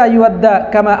 হাত্তা ইউআদ্দা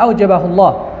কামা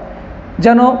আওজাবাহুল্লাহ,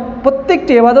 যেন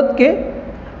প্রত্যেকটি ইবাদতকে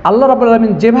আল্লাহ রাব্বুল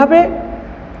আলামিন যেভাবে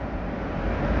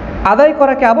আদায়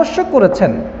করাকে আবশ্যক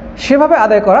করেছেন সেভাবে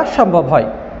আদায় করা সম্ভব হয়।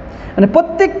 মানে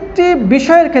প্রত্যেকটি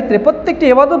বিষয়ের ক্ষেত্রে, প্রত্যেকটি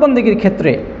ইবাদত বন্দেগীর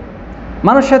ক্ষেত্রে,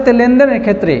 মানুষের সাথে লেনদেনের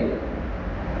ক্ষেত্রে,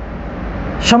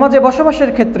 সমাজে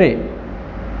বসবাসের ক্ষেত্রে,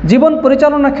 জীবন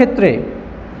পরিচালনার ক্ষেত্রে,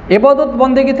 ইবাদত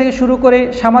বন্দেগী থেকে শুরু করে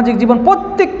সামাজিক জীবন,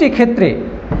 প্রত্যেকটি ক্ষেত্রে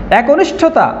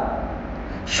একনিষ্ঠতা,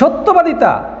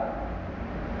 সত্যবাদিতা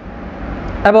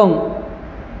এবং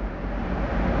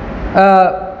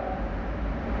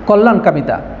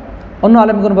কল্যাণকামিতা। অন্য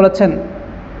আলেমগণ বলেছেন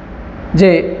যে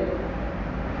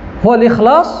হুয়াল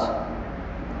ইখলাস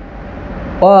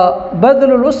ওয়া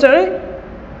বাদলুল উস'i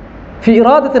ফি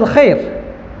ইরাদাতিল খায়র।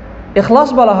 ইখলাস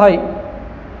বলা হয়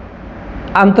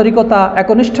আন্তরিকতা,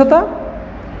 একনিষ্ঠতা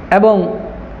এবং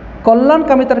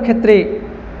কল্যাণকামিতার ক্ষেত্রে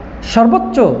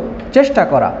সর্বোচ্চ চেষ্টা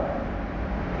করা।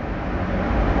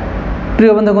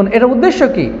 প্রিয় বন্ধুগণ, এর উদ্দেশ্য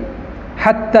কি?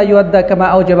 হাত্তা ইউআদ্দা কামা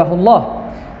আওজাবাহুল্লাহ,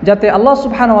 যাতে আল্লাহ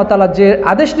সুবহানাহু ওয়া তাআলা যে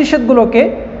আদেশ নিষেধগুলোকে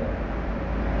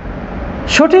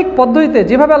সঠিক পদ্ধতিতে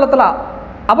যেভাবে আল্লাহ তাআলা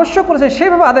আবশ্যক করেছে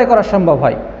সেইভাবে আদায় করা সম্ভব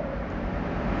হয়।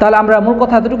 তাহলে আমরা মূল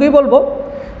কথা এতটুকুই বলবো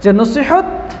যে নসিহত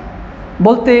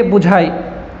বলতে বোঝায়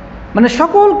মানে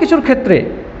সকল কিছুর ক্ষেত্রে,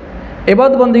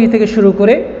 ইবাদত বন্দেগী থেকে শুরু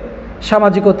করে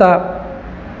সামাজিকতা,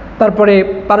 তারপরে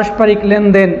পারস্পরিক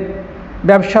লেনদেন,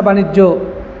 ব্যবসা বাণিজ্য,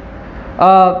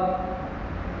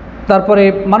 তারপরে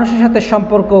মানুষের সাথে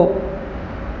সম্পর্ক,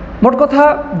 মোট কথা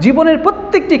জীবনের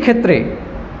প্রত্যেকটি ক্ষেত্রে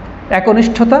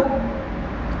একনিষ্ঠতা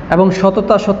এবং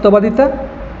সততা, সত্যবাদিতা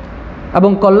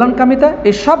এবং কল্যাণকামিতা,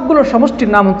 এই সবগুলোর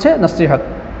সমষ্টির নাম হচ্ছে নসিহত।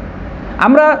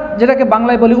 আমরা যেটাকে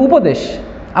বাংলায় বলি উপদেশ,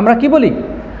 আমরা কি বলি?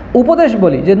 উপদেশ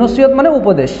বলি, যে নসিহত মানে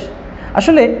উপদেশ।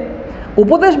 আসলে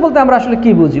উপদেশ বলতে আমরা আসলে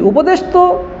কি বুঝি? উপদেশ তো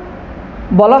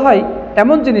বলা হয়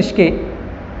এমন জিনিসকে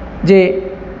যে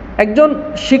একজন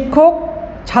শিক্ষক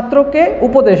ছাত্রকে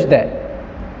উপদেশ দেয়,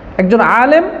 একজন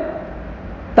আলেম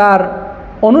তার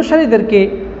অনুসারীদেরকে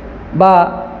বা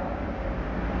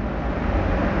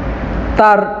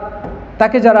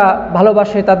তাকে যারা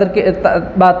ভালোবাসে তাদেরকে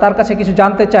বা তার কাছে কিছু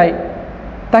জানতে চায়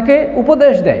তাকে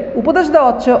উপদেশ দেয়। উপদেশ দেওয়া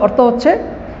অর্থ হচ্ছে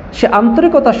সে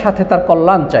আন্তরিকতার সাথে তার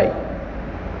কল্যাণ চায়,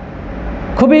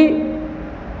 খুবই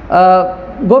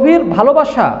গভীর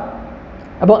ভালোবাসা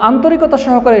এবং আন্তরিকতা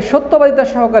সহকারে, সত্যবাদিতা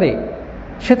সহকারে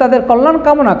সে তাদের কল্যাণ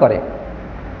কামনা করে।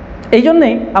 এই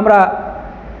জন্যেই আমরা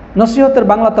নসিহতের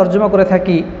বাংলা তর্জমা করে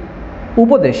থাকি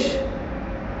উপদেশ।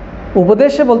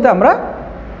 উপদেশে বলতে আমরা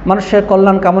মানুষের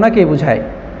কল্যাণ কামনাকেই বোঝাই,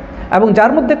 এবং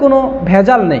যার মধ্যে কোনো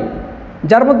ভেজাল নেই,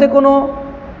 যার মধ্যে কোনো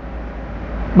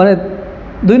মানে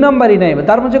দুই নম্বরই নেই,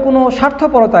 তার মধ্যে কোনো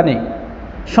স্বার্থপরতা নেই,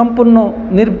 সম্পূর্ণ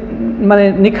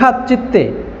নিখাত চিত্তে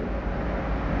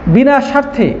বিনা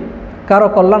স্বার্থে কারো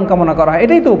কল্যাণ কামনা করা হয়,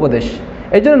 এটাই তো উপদেশ।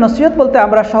 এই জন্য নসিহত বলতে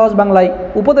আমরা সহজ বাংলায়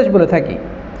উপদেশ বলে থাকি,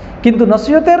 কিন্তু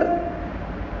নসিহতের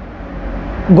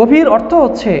গভীর অর্থ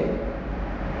হচ্ছে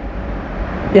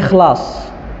ইখলাস,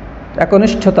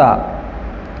 একনিষ্ঠতা,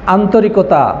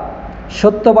 আন্তরিকতা,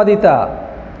 সত্যবাদিতা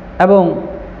এবং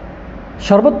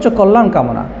সর্বোচ্চ কল্যাণ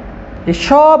কামনা। এই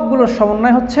সবগুলোর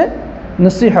সমন্বয় হচ্ছে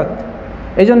নসিহত।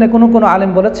 এই জন্য কোনো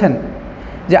আলেম বলেছেন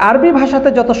যে আরবি ভাষাতে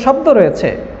যত শব্দ রয়েছে,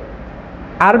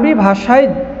 আরবি ভাষায়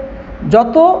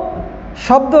যত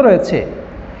শব্দ রয়েছে,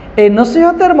 এই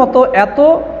নসিহতের মতো এত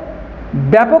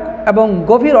ব্যাপক এবং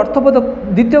গভীর অর্থবোধক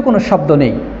দ্বিতীয় কোনো শব্দ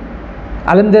নেই।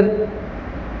 আলেমদের,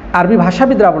 আরবি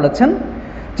ভাষাবিদরা বলেছেন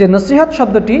যে নসিহত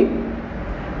শব্দটি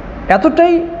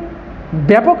এতটাই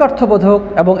ব্যাপক অর্থবোধক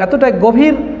এবং এতটাই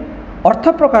গভীর অর্থ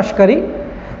প্রকাশকারী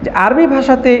যে আরবি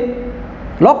ভাষাতে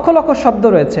লক্ষ লক্ষ শব্দ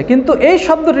রয়েছে, কিন্তু এই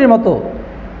শব্দটির মতো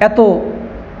এত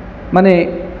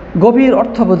গভীর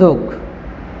অর্থবোধক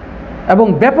এবং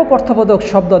ব্যাপক অর্থবোধক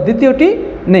শব্দ দ্বিতীয়টি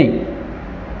নেই।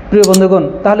 প্রিয় বন্ধুগণ,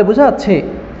 তাহলে বোঝা যাচ্ছে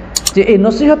যে এই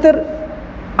নসিহতের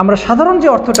আমরা সাধারণ যে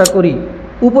অর্থটা করি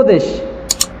উপদেশ,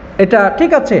 এটা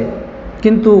ঠিক আছে,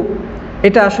 কিন্তু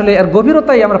এটা আসলে এর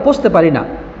গভীরতাই আমরা পৌঁছতে পারি না।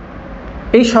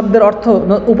 এই শব্দের অর্থ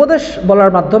উপদেশ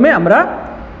বলার মাধ্যমে আমরা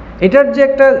এটার যে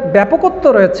একটা ব্যাপকত্ব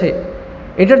রয়েছে,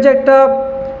 এটার যে একটা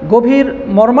গভীর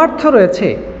মর্মার্থ রয়েছে,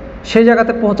 সেই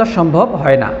জায়গাতে পৌঁছা সম্ভব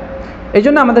হয় না। এই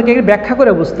জন্য আমাদেরকে ব্যাখ্যা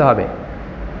করে বুঝতে হবে।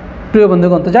 প্রিয়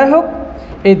বন্ধুগণ, তো যাই হোক,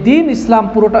 এই দিন ইসলাম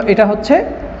পুরোটা এটা হচ্ছে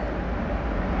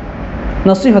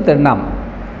নসিহতের নাম।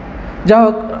 যাই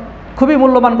হোক, খুবই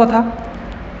মূল্যবান কথা।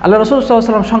 আল্লাহ রাসূল সাল্লাল্লাহু আলাইহি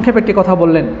ওয়াসাল্লাম সংক্ষেপে একটি কথা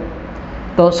বললেন,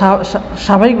 তো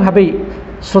স্বাভাবিকভাবেই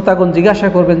শ্রোতাগণ জিজ্ঞাসা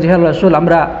করবেন যে আল্লাহ রাসূল,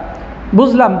 আমরা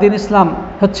বুঝলাম দিন ইসলাম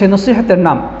হচ্ছে নসিহতের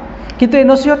নাম, কিন্তু এই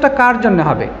নসিহতটা কার জন্য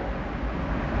হবে?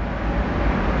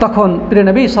 তখন প্রিয়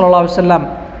নবী সাল্লাল্লাহু আলাইহি ওয়াসাল্লাম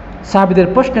সাহাবীদের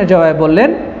প্রশ্নের জবাবে বললেন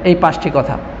এই 5টি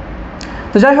কথা।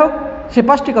 তো যাই হোক, সেই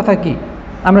 5টি কথা কি,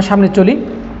 আমরা সামনে চলি।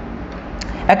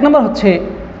 1 নম্বর হচ্ছে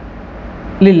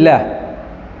লিল্লাহ,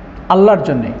 আল্লাহর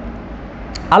জন্যে।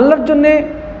 আল্লাহর জন্যে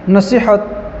নসিহত,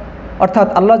 অর্থাৎ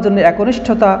আল্লাহর জন্য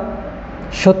একনিষ্ঠতা,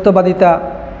 সত্যবাদিতা,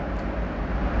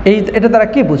 এটা দ্বারা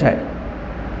কি বোঝায়?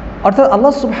 অর্থাৎ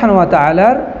আল্লাহ সুবহানাহু ওয়া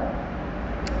তাআলার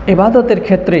ইবাদতের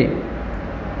ক্ষেত্রে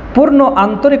পূর্ণ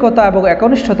আন্তরিকতা এবং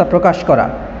একনিষ্ঠতা প্রকাশ করা।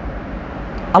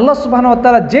 আল্লাহ সুবহানাহু ওয়া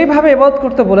তাআলা যেভাবে ইবাদত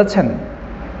করতে বলেছেন,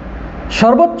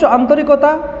 সর্বোচ্চ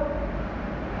আন্তরিকতা,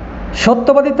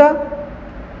 সত্যবাদিতা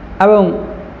এবং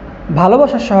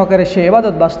ভালোবাসা সহকারে সে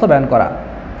ইবাদত বাস্তবায়ন করা।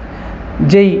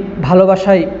 যেই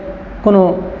ভালোবাসায় কোনো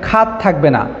খাত থাকবে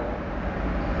না,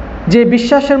 যে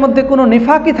বিশ্বাসের মধ্যে কোনো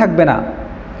নিফাকি থাকবে না,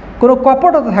 কোনো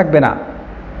কপটতা থাকবে না,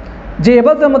 যে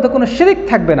ইবাদতের মধ্যে কোনো শিরিক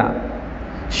থাকবে না,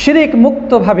 শিরিক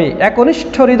মুক্তভাবে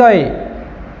একনিষ্ঠ হৃদয়ে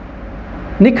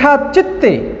নিখাত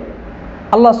চিত্তে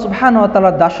আল্লাহ সুবহানাহু ওয়া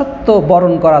তাআলার দাসত্ব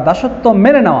বরণ করা, দাসত্ব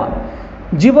মেনে নেওয়া,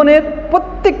 জীবনের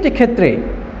প্রত্যেকটি ক্ষেত্রে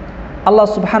আল্লাহ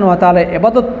সুবহানাহু ওয়া তাআলার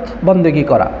ইবাদত বন্দেগী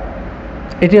করা,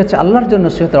 এটি হচ্ছে আল্লাহর জন্য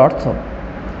নসিহতের অর্থ।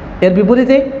 এর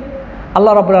বিপরীতে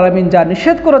আল্লাহ রাব্বুল আলামিন যা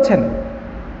নিষেধ করেছেন,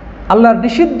 আল্লাহর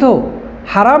নিষিদ্ধ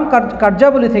হারাম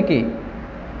কার্যাবলী থেকে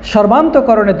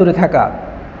সর্বান্তকরণে দূরে থাকা,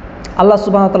 আল্লাহ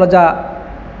সুবহানাহু ওয়া তাআলা যা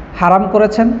হারাম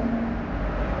করেছেন,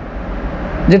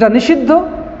 যেটা নিষিদ্ধ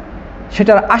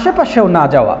সেটার আশেপাশেও না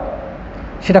যাওয়া,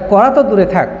 সেটা করা তো দূরে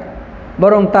থাক,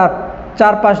 বরং তার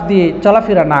চারপাশ দিয়ে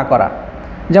চলাফেরা না করা।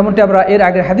 যেমনটি আমরা এর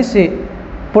আগের হাদিসে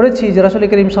পড়েছি যে রাসূল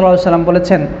করিম সাল্লাল্লাহু আলাইহি ওয়াসাল্লাম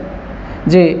বলেছেন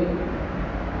যে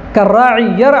কাররাঈ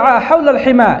ইয়ারআ হাওলাল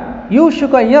হিমা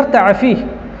ইউশিকু আন ইয়ারতাআ ফিহি,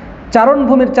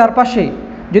 চারণভূমির চারপাশে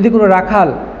যদি কোনো রাখাল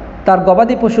তার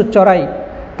গবাদি পশু চড়ায়,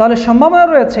 তাহলে সম্ভাবনা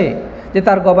রয়েছে যে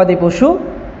তার গবাদি পশু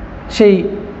সেই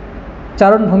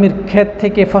চারণভূমির ক্ষেত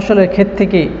থেকে, ফসলের ক্ষেত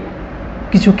থেকে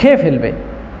কিছু খেয়ে ফেলবে।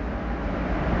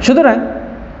 সুতরাং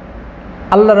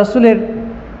আল্লাহ রসুলের,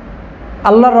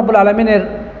 আল্লাহ রাব্বুল আলামিনের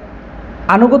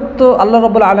আনুগত্য, আল্লাহ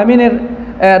রাব্বুল আলামিনের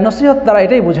নসিহত দ্বারা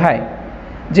এটাই বোঝায়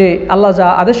যে আল্লাহ যা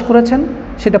আদেশ করেছেন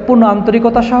সেটা পূর্ণ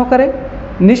আন্তরিকতা সহকারে,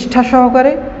 নিষ্ঠা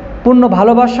সহকারে, পূর্ণ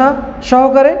ভালোবাসা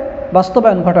সহকারে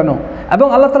বাস্তবায়ন ঘটানো, এবং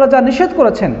আল্লাহ তাআলা যা নিষেধ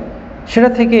করেছেন সেটা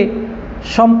থেকে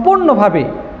সম্পূর্ণভাবে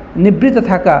নিবৃত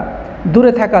থাকা,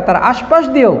 দূরে থাকা, তার আশপাশ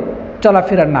দিয়েও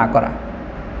চলাফেরা না করা।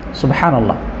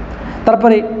 সুবহানাল্লাহ।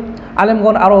 তারপরে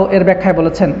আলেমগণ আরও এর ব্যাখ্যায়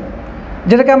বলেছেন,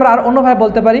 যেটাকে আমরা আর অন্যভাবে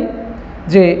বলতে পারি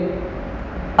যে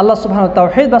আল্লাহ সুবহানাহু ওয়া তাআলা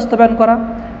তাওহীদ বাস্তবায়ন করা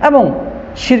এবং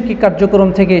শিরকি কার্যক্রম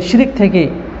থেকে, শিরিক থেকে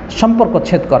সম্পর্ক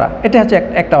ছেদ করা, এটা হচ্ছে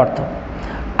একটা অর্থ।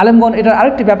 আলেমগণ এটার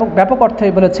আরেকটি ব্যাপক অর্থে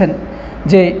বলেছেন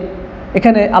যে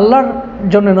এখানে আল্লাহর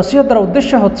জন্য নসিহত দ্বারা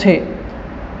উদ্দেশ্য হচ্ছে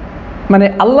মানে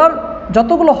আল্লাহর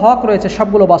যতগুলো হক রয়েছে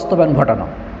সবগুলো বাস্তবায়ন ঘটানো।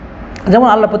 যেমন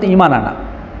আল্লাহর প্রতি ঈমান আনা,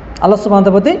 আল্লাহ সুবহানাহু ওয়া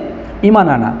তাআলার প্রতি ঈমান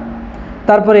আনা।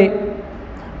 তারপরে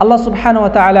আল্লাহ সুবহানাহু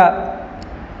ওয়া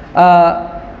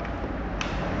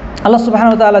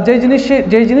তাআলা যেই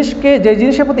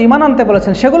জিনিসের প্রতি ঈমান আনতে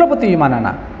বলেছেন সেগুলোর প্রতি ঈমান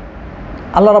আনা,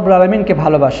 আল্লাহ রাব্বুল আলামিনকে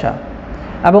ভালোবাসা,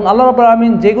 এবং আল্লাহ রাব্বুল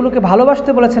আলামিন যেগুলোকে ভালোবাসতে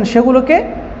বলেছেন সেগুলোকে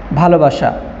ভালোবাসা।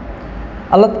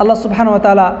 আল্লাহ সুবহানাহু ওয়া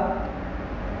তাআলা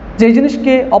যেই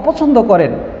জিনিসকে অপছন্দ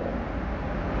করেন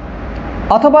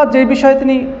অথবা যে বিষয়ে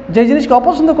তিনি যেই জিনিসকে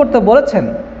অপছন্দ করতে বলেছেন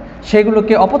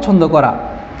সেগুলোকে অপছন্দ করা।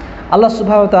 আল্লাহ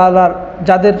সুবহানাহু ওয়া তাআলার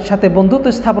যাদের সাথে বন্ধুত্ব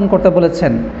স্থাপন করতে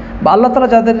বলেছেন বা আল্লাহ তাআলা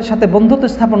যাদের সাথে বন্ধুত্ব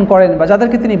স্থাপন করেন বা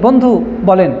যাদেরকে তিনি বন্ধু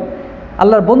বলেন,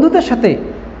 আল্লাহর বন্ধুদের সাথে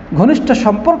ঘনিষ্ঠ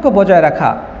সম্পর্ক বজায় রাখা,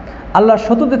 আল্লাহর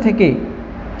শত্রুদের থেকে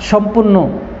সম্পূর্ণ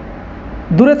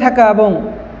দূরে থাকা এবং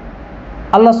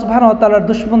আল্লাহ সুবহানাহু ওয়া তাআলার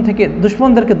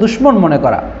দুশমনদেরকে দুশমন মনে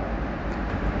করা,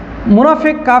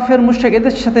 মুনাফিক, কাফের, মুশরিক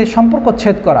এদের সাথে সম্পর্ক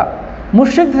ছেদ করা,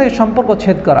 মুশরিকদের থেকে সম্পর্ক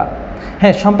ছেদ করা।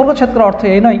 হ্যাঁ, সম্পর্ক ছেদ করার অর্থ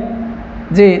এই নয়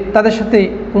যে তাদের সাথে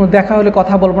কোনো দেখা হলে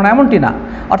কথা বলবো না, এমনটি না।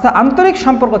 অর্থাৎ আন্তরিক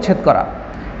সম্পর্ক ছেদ করা।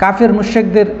 কাফের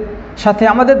মুশরিকদের সাথে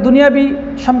আমাদের দুনিয়াবি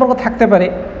সম্পর্ক থাকতে পারে,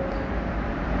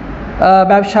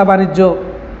 ব্যবসা বাণিজ্য,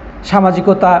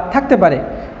 সামাজিকতা থাকতে পারে,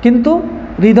 কিন্তু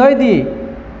হৃদয় দিয়ে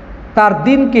তার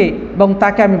দিনকে এবং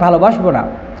তাকে আমি ভালোবাসবো না,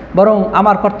 বরং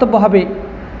আমার কর্তব্য হবে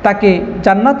তাকে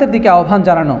জান্নাতের দিকে আহ্বান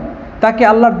জানানো, তাকে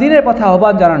আল্লাহর দ্বীনের পথে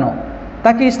আহ্বান জানানো,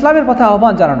 তাকে ইসলামের পথে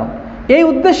আহ্বান জানানো। এই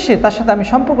উদ্দেশ্যে তার সাথে আমি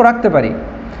সম্পর্ক রাখতে পারি।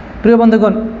 প্রিয়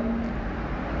বন্ধুগণ,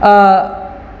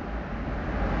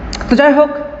 তো যাই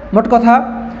হোক, মোট কথা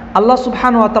আল্লাহ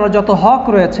সুবহানাহু ওয়া তাআলার যত হক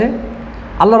রয়েছে,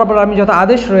 আল্লাহ রাব্বুল আলামিন যত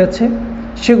আদেশ রয়েছে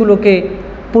সেগুলোকে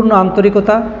পূর্ণ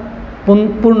আন্তরিকতা,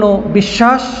 পূর্ণ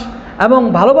বিশ্বাস এবং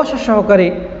ভালোবাসা সহকারে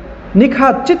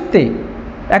নিখাত চিত্তে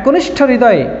একনিষ্ঠ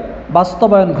হৃদয়ে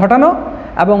বাস্তবায়ন ঘটানো,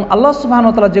 এবং আল্লাহ সুবহানাহু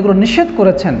ওয়া তাআলা যেগুলো নিষেধ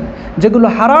করেছেন, যেগুলো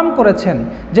হারাম করেছেন,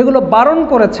 যেগুলো বারণ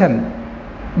করেছেন,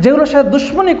 যেগুলোর সাথে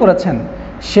দুশমনি করেছেন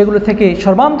সেগুলো থেকে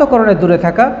সর্বান্তকরণে দূরে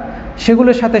থাকা,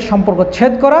 সেগুলোর সাথে সম্পর্ক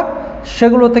ছেদ করা,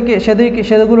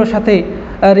 সেগুলোর সাথে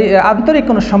আন্তরিক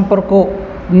কোনো সম্পর্ক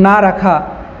না রাখা,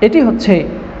 এটি হচ্ছে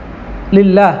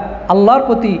লিল্লাহ, আল্লাহর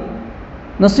প্রতি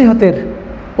নসিহতের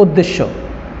উদ্দেশ্য।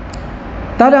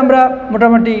 তাহলে আমরা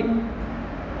মোটামুটি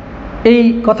এই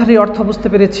কথাটির অর্থ বুঝতে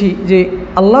পেরেছি যে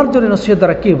আল্লাহর জন্য নসিহত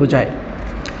দ্বারা কী বোঝায়।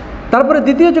 তারপরে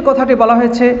দ্বিতীয় যে কথাটি বলা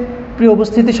হয়েছে প্রিয়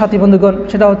উপস্থিতি সাথী বন্ধুগণ,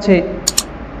 সেটা হচ্ছে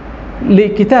লি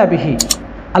কিতাবিহি,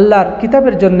 আল্লাহর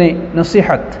কিতাবের জন্যে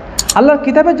নসিহত। আল্লাহর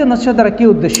কিতাবের জন্য নসিহত দ্বারা কী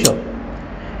উদ্দেশ্য?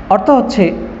 অর্থ হচ্ছে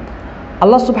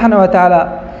আল্লাহ সুবহানাহু ওয়া তাআলা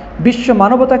বিশ্ব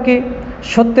মানবতাকে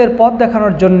সত্যের পথ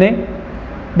দেখানোর জন্যে,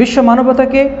 বিশ্ব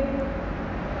মানবতাকে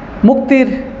মুক্তির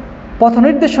পথ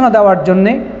নির্দেশনা দেওয়ার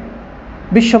জন্যে,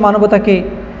 বিশ্ব মানবতাকে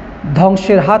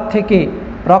ধ্বংসের হাত থেকে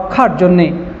রক্ষার জন্যে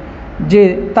যে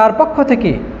তার পক্ষ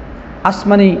থেকে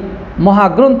আসমানি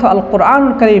মহাগ্রন্থ আল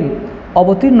কোরআনুল কারীম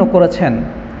অবতীর্ণ করেছেন,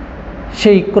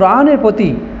 সেই কোরআনের প্রতি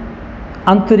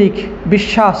আন্তরিক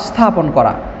বিশ্বাস স্থাপন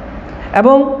করা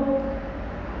এবং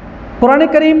কোরআনে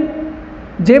কারীম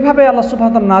যেভাবে আল্লাহ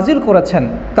সুবহানাহু ওয়া তাআলা নাজিল করেছেন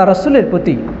তার রাসূলের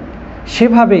প্রতি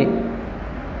সেভাবে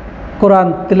কোরআন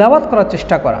তিলাওয়াত করার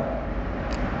চেষ্টা করা।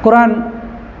 কোরআন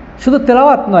শুধু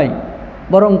তেলাওয়াত নয়,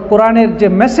 বরং কোরআনের যে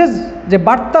মেসেজ, যে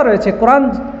বার্তা রয়েছে, কোরআন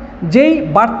যেই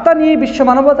বার্তা নিয়ে বিশ্ব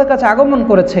মানবতার কাছে আগমন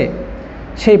করেছে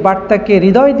সেই বার্তাকে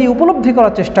হৃদয় দিয়ে উপলব্ধি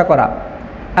করার চেষ্টা করা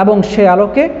এবং সে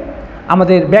আলোকে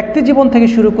আমাদের ব্যক্তি জীবন থেকে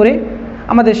শুরু করে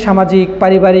আমাদের সামাজিক,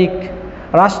 পারিবারিক,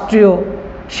 রাষ্ট্রীয়,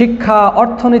 শিক্ষা,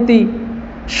 অর্থনীতি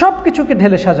সব কিছুকে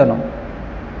ঢেলে সাজানো।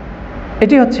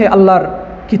 এটি হচ্ছে আল্লাহর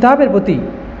কিতাবের প্রতি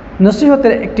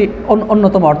নসিহতের একটি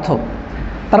অন্যতম অর্থ।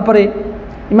 তারপরে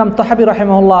ইমাম তাহাবী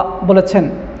রাহিমাহুল্লাহ বলেছেন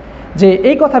যে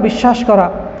এই কথা বিশ্বাস করা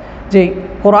যে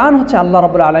কোরআন হচ্ছে আল্লাহ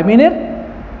রাব্বুল আলামিনের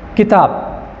কিতাব,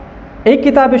 এই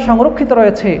কিতাবে সংরক্ষিত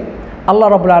রয়েছে আল্লাহ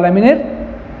রাব্বুল আলামিনের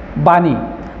বাণী।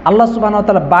 আল্লাহ সুবহানাহু ওয়া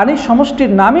তাআলা বাণী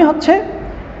সমষ্টির নামই হচ্ছে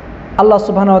আল্লাহ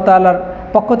সুবহানাহু ওয়া তাআলার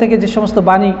পক্ষ থেকে যে সমস্ত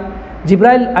বাণী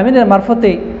জিবরাইল আমিনের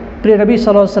মারফতে প্রিয় নবী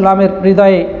সাল্লাল্লাহু আলাইহি সাল্লামের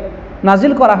হৃদয়ে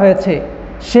নাজিল করা হয়েছে,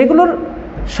 সেগুলোর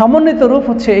সমন্বিত রূপ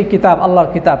হচ্ছে এই কিতাব, আল্লাহর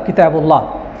কিতাব, কিতাবুল্লাহ।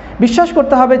 বিশ্বাস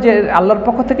করতে হবে যে আল্লাহর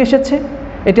পক্ষ থেকে এসেছে,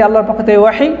 এটি আল্লাহর পক্ষ থেকে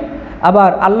ওয়াহি,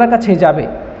 আবার আল্লাহর কাছেই যাবে।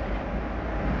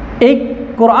 এই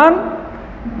কোরআন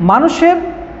মানুষের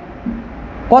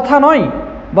কথা নয়,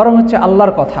 বরং হচ্ছে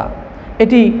আল্লাহর কথা।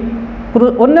 এটি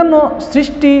অন্যান্য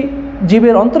সৃষ্টি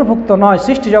জীবের অন্তর্ভুক্ত নয়,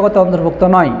 সৃষ্টি জগতে অন্তর্ভুক্ত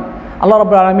নয়। আল্লাহ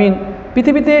রাব্বুল আলামিন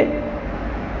পৃথিবীতে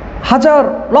হাজার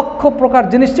লক্ষ প্রকার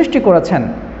জিনিস সৃষ্টি করেছেন,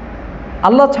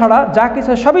 আল্লাহ ছাড়া যা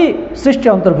কিছু সবই সৃষ্টি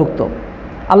অন্তর্ভুক্ত।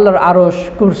 আল্লাহর আরশ,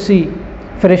 কুরসি,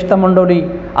 ফেরেশতামণ্ডলী,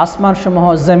 আসমানসমূহ,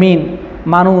 জমিন,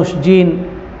 মানুষ, জিন,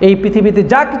 এই পৃথিবীতে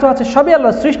যা কিছু আছে সবই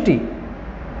আল্লাহর সৃষ্টি।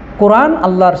 কোরআন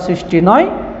আল্লাহর সৃষ্টি নয়,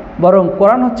 বরং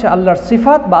কোরআন হচ্ছে আল্লাহর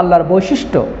সিফাত বা আল্লাহর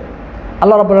বৈশিষ্ট্য।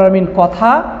 আল্লাহ রাব্বুল আলামিন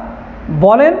কথা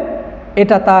বলেন,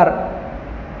 এটা তার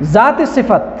জাতি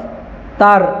সিফাত,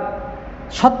 তার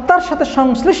সত্তার সাথে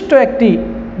সংশ্লিষ্ট একটি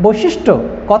বৈশিষ্ট্য।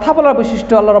 কথা বলার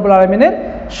বৈশিষ্ট্য আল্লাহ রাব্বুল আলামিনের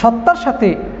সত্তার সাথে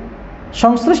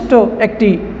সংশ্লিষ্ট একটি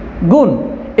গুণ।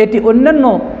 এটি অন্যান্য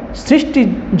সৃষ্টি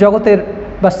জগতের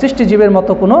বা সৃষ্টিজীবের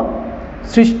মতো কোনো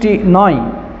সৃষ্টি নয়।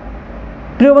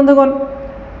 প্রিয় বন্ধুগণ,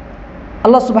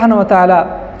 আল্লাহ সুবহানাহু ওয়া তাআলা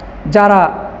যারা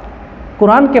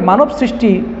কোরআনকে মানব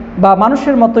সৃষ্টি বা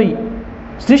মানুষের মতোই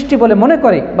সৃষ্টি বলে মনে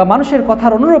করে বা মানুষের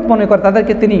কথার অনুরূপ মনে করে,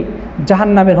 তাদেরকে তিনি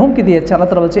জাহান্নামের হুমকি দিয়েছে। আল্লাহ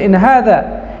তাআলা বলছে, ইন হাযা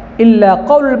ইল্লা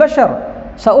কাউলুল বাশার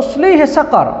সাউসলিহি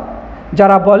সাকার।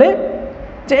 যারা বলে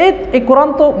যে এই কোরআন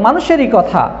তো মানুষেরই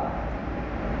কথা,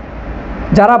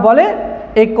 যারা বলে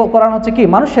এই কোরআন হচ্ছে কি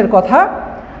মানুষের কথা,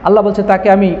 আল্লাহ বলছে তাকে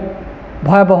আমি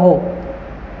ভয়াবহ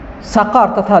সাকার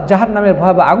তথা জাহান্নামের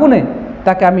ভয়াবহ আগুনে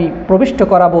তাকে আমি প্রবিষ্ট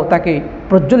করাবো, তাকে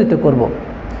প্রজ্বলিত করব।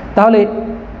 তাহলে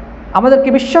আমাদেরকে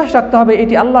বিশ্বাস রাখতে হবে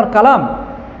এটি আল্লাহর কালাম,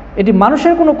 এটি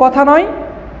মানুষের কোনো কথা নয়,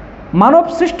 মানব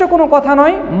সৃষ্ট কোনো কথা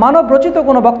নয়, মানব রচিত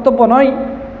কোনো বক্তব্য নয়,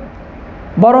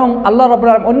 বরং আল্লাহ রাব্বুল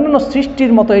আলামিন অন্যান্য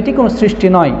সৃষ্টির মতো এটি কোনো সৃষ্টি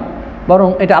নয়, বরং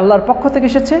এটা আল্লাহর পক্ষ থেকে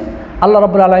এসেছে। আল্লাহ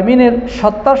রাব্বুল আলামিনের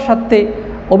সত্তার সাথে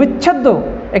অবিচ্ছেদ্য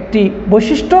একটি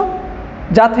বৈশিষ্ট্য,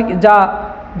 যা থেকে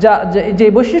যে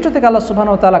বৈশিষ্ট্য থেকে আল্লাহ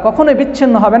সুবহানাহু ওয়া তাআলা কখনোই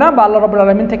বিচ্ছিন্ন হবে না, বা আল্লাহ রাব্বুল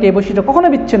আলামিন থেকে এই বৈশিষ্ট্য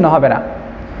কখনোই বিচ্ছিন্ন হবে না।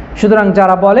 সুতরাং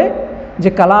যারা বলে যে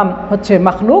কালাম হচ্ছে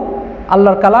মাখলুক,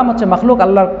 আল্লাহর কালাম হচ্ছে মাখলুক,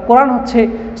 আল্লাহর কোরআন হচ্ছে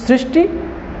সৃষ্টি,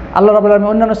 আল্লাহ রাব্বুল আলামিন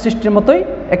অন্যান্য সৃষ্টির মতোই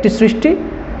একটি সৃষ্টি,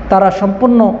 তারা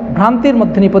সম্পূর্ণ ভ্রান্তির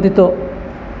মধ্যে নিপতিত।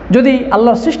 যদি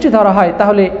আল্লাহর সৃষ্টি ধরা হয়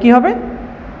তাহলে কি হবে?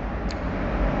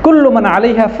 কুল্লু মান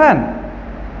আলাইহা ফান।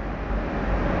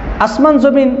 আসমান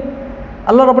জমিন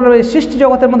আল্লাহ রাব্বুল আলামিন সৃষ্টি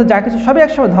জগতের মধ্যে যা কিছু সবই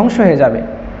একসময় ধ্বংস হয়ে যাবে,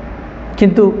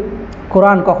 কিন্তু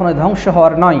কোরআন কখনোই ধ্বংস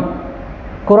হওয়ার নয়।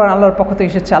 কোরআন আল্লাহর পক্ষ থেকে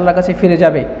এসেছে, আল্লাহর কাছে ফিরে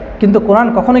যাবে, কিন্তু কোরআন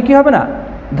কখনোই কী হবে না?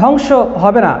 ধ্বংস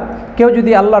হবে না। কেউ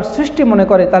যদি আল্লাহর সৃষ্টি মনে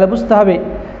করে তাহলে বুঝতে হবে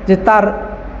যে তার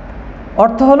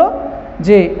অর্থ হলো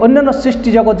যে অন্যান্য সৃষ্টি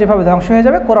জগৎ যেভাবে ধ্বংস হয়ে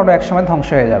যাবে, কোরআনও একসময় ধ্বংস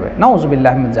হয়ে যাবে।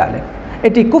 নাউযুবিল্লাহি মিন যালিক।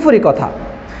 এটি কুফরি কথা।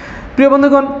 প্রিয়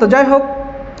বন্ধুগণ, তো যাই হোক,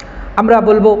 আমরা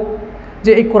বলবো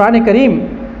যে এই কোরআনে কারীম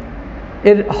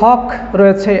এর হক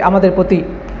রয়েছে আমাদের প্রতি।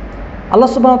 আল্লাহ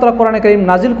সুবহানাহু ওয়া তাআলা কোরআনে কারীম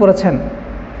নাজিল করেছেন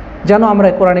যেন আমরা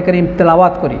কোরআনে কারীম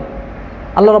তেলাওয়াত করি।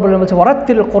 আল্লাহ রাব্বুল আলামিন বলছে,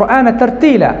 ওয়ারাত্তিল কোরআনা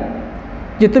তারতিলা,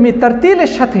 যে তুমি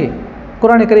তারতিলের সাথে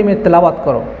কোরআনে কারীমের তেলাওয়াত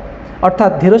করো,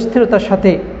 অর্থাৎ ধীরস্থিরতার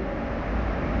সাথে,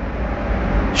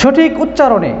 সঠিক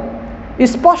উচ্চারণে,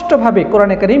 স্পষ্টভাবে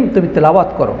কোরআনে কারীম তুমি তেলাওয়াত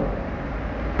করো।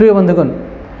 প্রিয় বন্ধুগণ,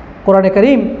 কোরআনে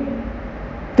কারীম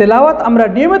তেলাওয়াত আমরা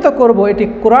নিয়মিত করব, এটি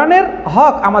কোরআনের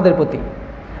হক আমাদের প্রতি।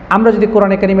 আমরা যদি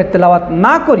কোরআনে কারীমের তেলাওয়াত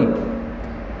না করি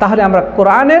তাহলে আমরা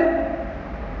কোরআনের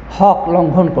হক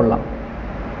লঙ্ঘন করলাম।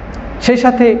 সেই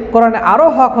সাথে কোরআনে আরও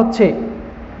হক হচ্ছে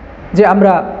যে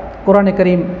আমরা কোরআনে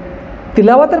কারীম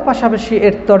তিলাওয়াতের পাশাপাশি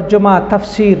এর তর্জমা,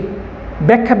 তাফসির,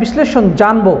 ব্যাখ্যা, বিশ্লেষণ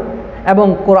জানব এবং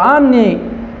কোরআন নিয়ে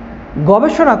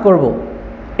গবেষণা করব।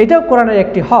 এটাও কোরআনের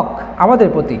একটি হক আমাদের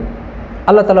প্রতি।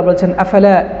 আল্লাহ তাআলা বলেছেন,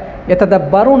 আফালা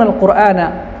ইয়াতাদাব্বারুনাল কুরআনা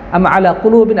আম আলা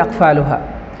কুলুবিন আকফালুহা,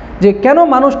 যে কেন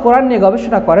মানুষ কোরআন নিয়ে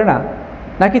গবেষণা করে না,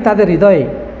 নাকি তাদের হৃদয়ে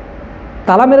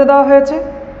তালা মেরে দেওয়া হয়েছে?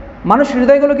 মানুষের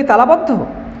হৃদয়গুলো কি তালাবদ্ধ?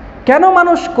 কেন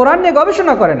মানুষ কোরআন নিয়ে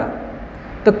গবেষণা করে না?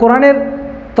 তো কোরআনের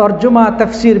তর্জমা,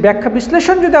 তাফসির, ব্যাখ্যা,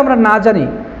 বিশ্লেষণ যদি আমরা না জানি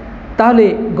তাহলে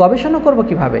গবেষণা করব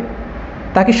কিভাবে?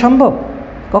 তা কি সম্ভব?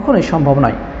 কখনোই সম্ভব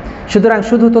নয়। সুতরাং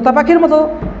শুধু তোতা পাখির মতো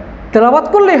তেলাওয়াত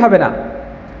করলেই হবে না,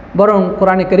 বরং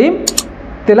কোরআনে কারীম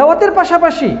তেলাওয়াতের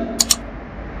পাশাপাশি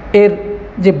এর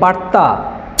যে বার্তা,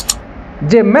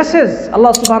 যে মেসেজ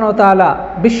আল্লাহ সুবহানাহু ওয়া তাআলা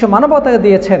বিশ্ব মানবতাকে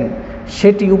দিয়েছেন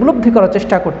সেটি উপলব্ধি করার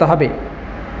চেষ্টা করতে হবে।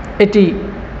 এটি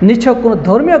নিছক কোনো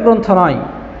ধর্মীয় গ্রন্থ নয়,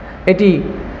 এটি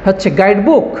হচ্ছে গাইড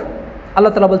বুক।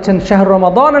 আল্লাহ তাআলা বলছেন, শাহরু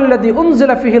রমাদান আল্লাযী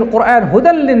উনজিলা ফীহিল কুরআন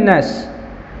হুদাল লিন-নাস,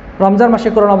 রমজান মাসে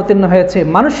কোরআন অবতীর্ণ হয়েছে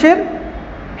মানুষের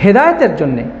হেদায়েতের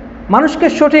জন্যে, মানুষকে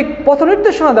সঠিক পথ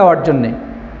নির্দেশনা দেওয়ার জন্যে,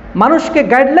 মানুষকে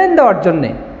গাইডলাইন দেওয়ার জন্যে।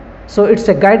 So it's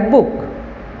a guide book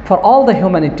for all the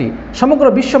humanity, সমগ্র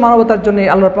বিশ্ব মানবতার জন্য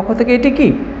আল্লাহর পক্ষ থেকে এটি কি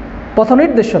পথ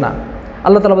নির্দেশনা।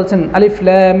 আল্লাহ তাআলা বলছেন, আলিফ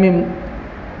লাম মিম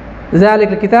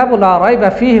যালিকাল কিতাবু লা রাইবা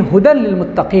ফীহি হুদাল লিল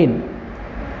মুত্তাকিন,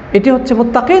 এটি হচ্ছে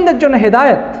মুত্তাকিনদের জন্য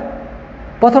হেদায়েত,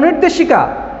 পথ নির্দেশিকা,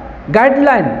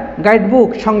 গাইডলাইন, গাইডবুক,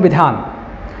 সংবিধান।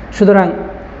 সুতরাং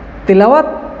তেলাওয়াত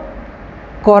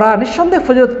করা নিঃসন্দেহে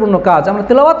ফজিলতপূর্ণ কাজ। আমরা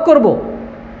তেলাওয়াত করব,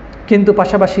 কিন্তু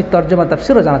পাশাপাশি তর্জমা,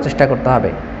 তাফসিরও জানার চেষ্টা করতে হবে।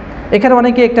 এখানে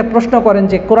অনেকে একটা প্রশ্ন করেন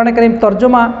যে কোরআনে কারীম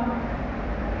তর্জমা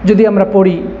যদি আমরা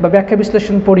পড়ি বা ব্যাখ্যা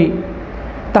বিশ্লেষণ পড়ি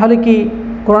তাহলে কি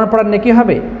কোরআন পড়ার নেকি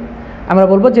হবে? আমরা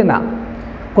বলবো যে না,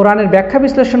 কোরআনের ব্যাখ্যা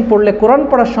বিশ্লেষণ পড়লে কোরআন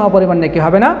পড়ার সমপরিমাণ নেকি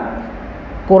হবে না।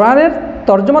 কোরআনের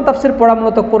তর্জমা, তাফসির পড়া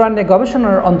মূলত কোরআন নিয়ে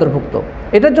গবেষণার অন্তর্ভুক্ত,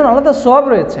 এটার জন্য আলাদা সওয়াব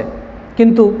রয়েছে।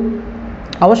 কিন্তু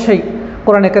অবশ্যই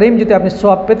কোরআনে কারীম যদি আপনি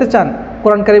সওয়াব পেতে চান,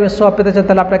 কোরআন কারীমের সওয়াব পেতে চান,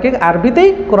 তাহলে আপনাকে আরবিতেই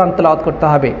কোরআন তেলাওয়াত করতে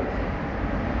হবে।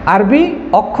 আরবি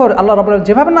অক্ষর আল্লাহ রাব্বুল আলামিন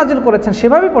যেভাবে নাজিল করেছেন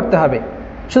সেভাবেই পড়তে হবে,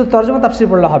 শুধু তর্জমা তাফসির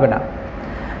পড়লে হবে না।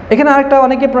 এখানে আরেকটা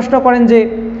অনেকে প্রশ্ন করেন যে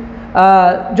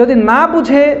যদি না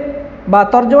বুঝে বা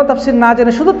তর্জমা তাফসির না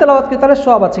জেনে শুধু তেলাওয়াত করি তাহলে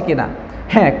সওয়াব আছে কিনা?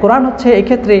 হ্যাঁ, কোরআন হচ্ছে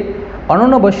এক্ষেত্রে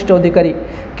অনন্য বৈশিষ্ট্য অধিকারী।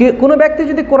 কোনো ব্যক্তি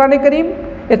যদি কোরআনে কারীম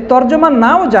এর তর্জমা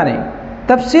নাও জানে,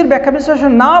 তাফসির, ব্যাখ্যা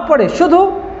বিশ্লেষণ নাও পড়ে, শুধু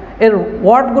এর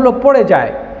ওয়ার্ডগুলো পড়ে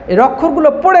যায়, এর অক্ষরগুলো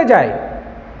পড়ে যায়,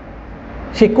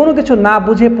 সে কোনো কিছু না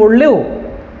বুঝে পড়লেও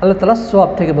আল্লাহ তাআলা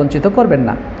সওয়াব থেকে বঞ্চিত করবেন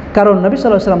না। কারণ নবী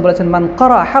সাল্লাল্লাহু আলাইহি ওয়াসাল্লাম বলেছেন, মান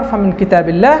ক্বারা হারফাম মিন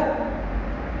কিতাবিল্লাহ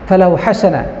ফালাহু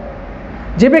হাসানা,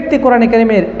 যে ব্যক্তি কোরআনে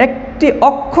কারীমের একটি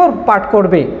অক্ষর পাঠ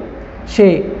করবে সে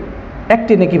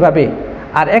একটি নেকি পাবে,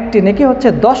 আর একটি নেকি হচ্ছে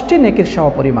 10টি নেকির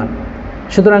সমপরিমাণ।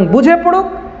 সুতরাং বুঝে পড়ুক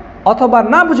অথবা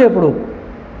না বুঝে পড়ুক,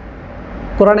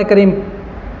 কোরআনে কারীম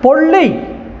পড়লেই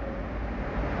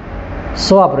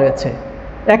সওয়াব রয়েছে।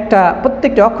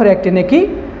 প্রত্যেকটি অক্ষরে একটি নেকি,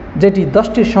 যেটি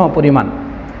 10টির সমপরিমাণ।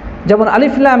 যেমন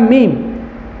আলিফ লাম মিম,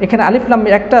 এখানে আলিফ লাম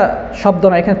একটা শব্দ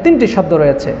না, এখানে 3টি শব্দ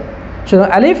রয়েছে। সুতরাং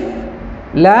আলিফ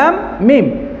লাম মিম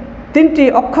 3টি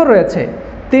অক্ষর রয়েছে,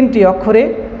 3টি অক্ষরে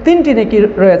 3টি নেকি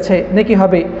রয়েছে, নেকি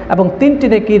হবে এবং 3টি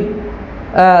নেকির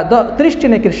 30টি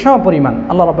নেকির সমপরিমাণ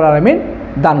আল্লাহ রাব্বুল আলামিন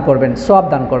দান করবেন, সওয়াব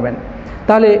দান করবেন।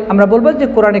 তাহলে আমরা বলবো যে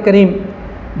কোরআনে কারীম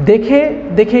দেখে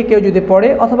দেখে কেউ যদি পড়ে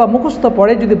অথবা মুখস্থ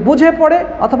পড়ে, যদি বুঝে পড়ে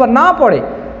অথবা না পড়ে,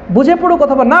 বুঝে পড়ুক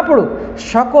অথবা না পড়ুক,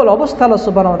 সকল অবস্থা আল্লাহ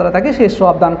সুবহানাহু ওয়া তাআলা তাকে সেই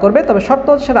সওয়াব দান করবে। তবে শর্ত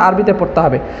হচ্ছে সেটা আরবিতে পড়তে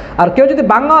হবে। আর কেউ যদি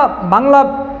বাংলা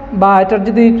বা এটার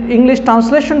যদি ইংলিশ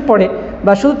ট্রান্সলেশন পড়ে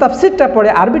বা শুধু তাফসিরটা পড়ে,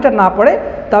 আরবিটা না পড়ে,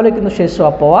 তাহলে কিন্তু সেই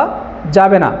সওয়াব পাওয়া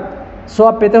যাবে না।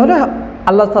 সওয়াব পেতে হলে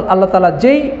আল্লাহ তাআলা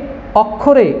যেই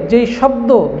অক্ষরে, যেই শব্দ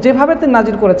যেভাবে তিনি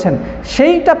নাজিল করেছেন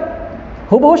সেইটা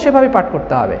হুবহু সেভাবে পাঠ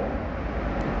করতে হবে।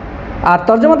 আর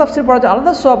তর্জমা তাফসির পড়ার যে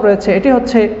আলাদা সওয়াব রয়েছে, এটি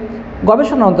হচ্ছে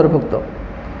গবেষণা অন্তর্ভুক্ত।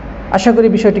 আশা করি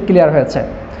বিষয়টি ক্লিয়ার হয়েছে।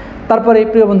 তারপরে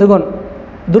প্রিয় বন্ধুগণ,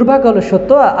 দুর্ভাগ্য হলো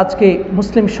সত্য, আজকে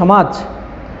মুসলিম সমাজ,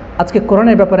 আজকে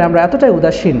কোরআনের ব্যাপারে আমরা এতটাই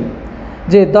উদাসীন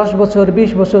যে 10 বছর,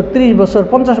 20 বছর, 30 বছর,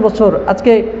 50 বছর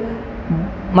আজকে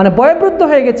মানে বয়োবৃদ্ধ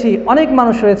হয়ে গেছি। অনেক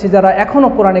মানুষ রয়েছে যারা এখনও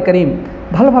কোরআনে কারীম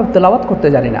ভালোভাবে তেলাওয়াত করতে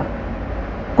জানি না।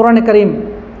 কোরআনে কারীম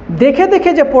দেখে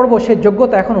দেখে যে পড়বো সে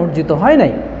যোগ্যতা এখন অর্জিত হয়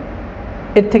নাই।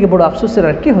 এর থেকে বড় আফসোসের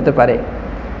আর কি হতে পারে?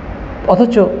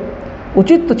 অথচ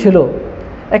উচিত তো ছিল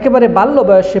একেবারে বাল্য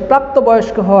বয়সে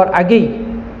প্রাপ্তবয়স্ক হওয়ার আগেই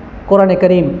কোরআনে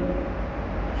কারীম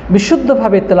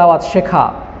বিশুদ্ধভাবে তেলাওয়াত শেখা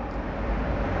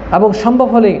এবং সম্ভব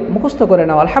হলে মুখস্থ করে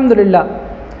নেওয়া। আলহামদুলিল্লাহ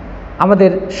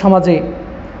আমাদের সমাজে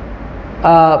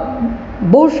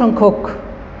বহু সংখ্যক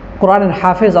কোরআনের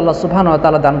হাফেজ আল্লাহ সুবহানাহু ওয়া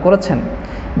তাআলা দান করেছেন,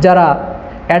 যারা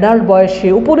অ্যাডাল্ট বয়সে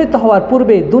উপনীত হওয়ার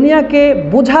পূর্বে, দুনিয়াকে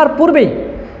বোঝার পূর্বেই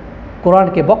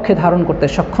কোরআনকে বক্ষে ধারণ করতে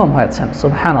সক্ষম হয়েছেন।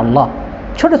 সুবহানাল্লাহ।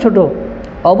 ছোট ছোট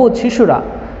অবুঝ শিশুরা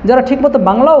যারা ঠিকমতো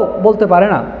বাংলাও বলতে পারে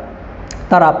না,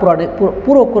 তারা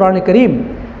পুরো কোরআনে কারীম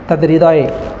তাদের হৃদয়ে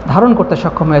ধারণ করতে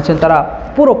সক্ষম হয়েছেন। তারা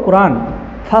পুরো কোরআন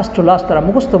ফার্স্ট টু লাস্ট তারা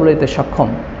মুখস্থ বলে দিতে সক্ষম।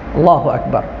 আল্লাহু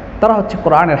আকবার। তারা হচ্ছে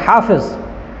কোরআনের হাফেজ।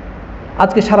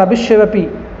 আজকে সারা বিশ্বব্যাপী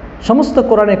সমস্ত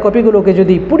কোরআনের কপিগুলোকে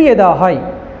যদি পুড়িয়ে দেওয়া হয়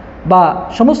বা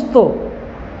সমস্ত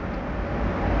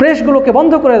প্রেসগুলোকে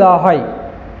বন্ধ করে দেওয়া হয়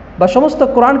বা সমস্ত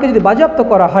কোরআনকে যদি বাজেয়াপ্ত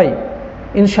করা হয়,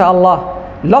 ইনশাআল্লাহ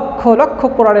লক্ষ লক্ষ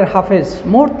কোরআনের হাফেজ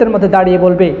মুহূর্তের মধ্যে দাঁড়িয়ে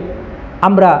বলবে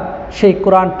আমরা সেই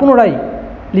কোরআন পুনরায়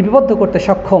লিপিবদ্ধ করতে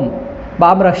সক্ষম, বা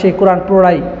আমরা সেই কোরআন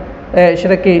পুনরায়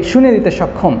সেটাকে শুনে দিতে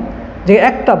সক্ষম, যে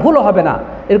একটা ভুলও হবে না।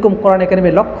 এরকম কোরআনে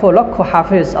কারীমে লক্ষ লক্ষ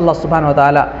হাফেজ আল্লাহ সুবহানাহু ওয়া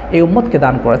তাআলা এই উম্মতকে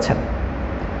দান করেছেন।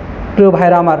 প্রিয়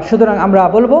ভাইরা আমার, সুতরাং আমরা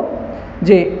বলবো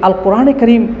যে আল কোরআনে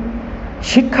কারীম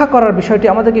শিক্ষা করার বিষয়টি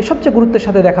আমাদেরকে সবচেয়ে গুরুত্বের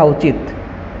সাথে দেখা উচিত।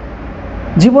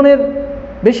 জীবনের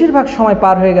বেশিরভাগ সময়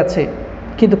পার হয়ে গেছে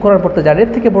কিন্তু কোরআন পড়তে জানে,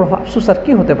 এর থেকে বড় আফসোস আর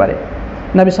কী হতে পারে?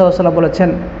 নবী সাল্লাল্লাহু আলাইহি ওয়াসাল্লাম বলেছেন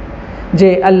যে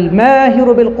আল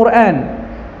মাহিরু বিল কোরআন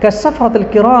কাসফরাতিল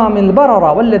কিরামিল বারারা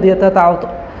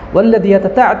ওয়াল্লাযী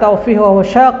ইয়াতাতাআতাউ ফীহি ওয়া হুয়া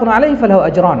শাকুন আলাইহি ফালাহু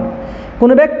আজরান।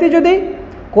 কোনো ব্যক্তি যদি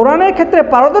কোরআনের ক্ষেত্রে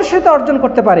পারদর্শিতা অর্জন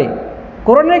করতে পারে,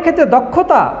 কোরআনের ক্ষেত্রে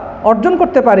দক্ষতা অর্জন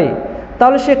করতে পারে,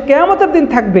 তাহলে সে কিয়ামতের দিন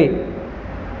থাকবে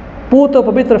পুত ও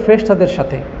পবিত্র ফেরেশতাদের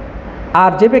সাথে।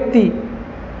 আর যে ব্যক্তি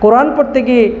কোরআন পড়তে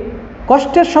গিয়ে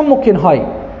কষ্টের সম্মুখীন হয়,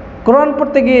 কোরআন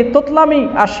পড়তে গিয়ে তোতলামি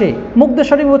আসে, মুখ দিয়ে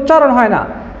সঠিক উচ্চারণ হয় না,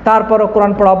 তারপরও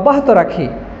কোরআন পড়া অব্যাহত রাখি,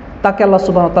 তাকে আল্লাহ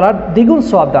সুবহানাহু ওয়া তাআলা দ্বিগুণ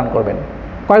সওয়াব দান করবেন।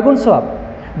 কয়গুণ সওয়াব?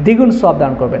 দ্বিগুণ সওয়াব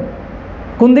দান করবেন।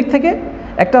 কোন দিক থেকে?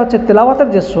 একটা হচ্ছে তেলাওয়াতের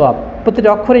যে সওয়াব, প্রতিটি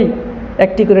অক্ষরেই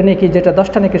একটি করে নেকি, যেটা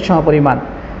 10টা নেকির সমপরিমাণ,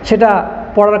 সেটা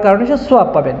পড়ার কারণে সে সওয়াব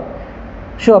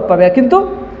পাবে। কিন্তু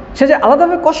সে যে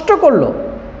আলাদাভাবে কষ্ট করলো,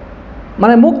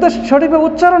 মানে মুখ দিয়ে সঠিকভাবে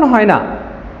উচ্চারণ হয় না,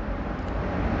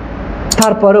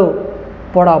 তারপরেও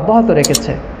পড়া অব্যাহত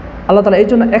রেখেছে, আল্লাহ তাআলা এই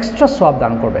জন্য এক্সট্রা সওয়াব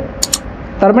দান করবেন।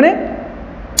 তার মানে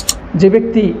যে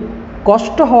ব্যক্তি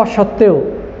কষ্ট হওয়া সত্ত্বেও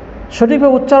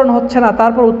সঠিকভাবে উচ্চারণ হচ্ছে না,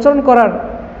 তারপর উচ্চারণ করার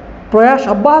প্রয়াস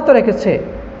অব্যাহত রেখেছে,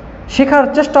 শেখার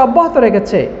চেষ্টা অব্যাহত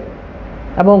রেখেছে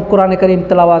এবং কোরআনে কারীম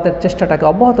তেলাওয়াতের চেষ্টাটাকে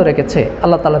অব্যাহত রেখেছে,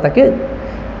 আল্লাহ তাআলা তাকে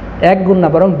এক গুণ না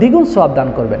বরং দ্বিগুণ সওয়াব দান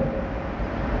করবেন।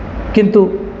 কিন্তু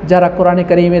যারা কোরআনে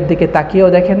কারীমের দিকে তাকিয়েও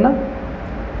দেখেন না,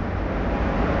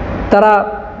 তারা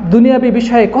দুনিয়াবী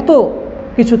বিষয়ে কত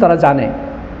কিছু তারা জানে,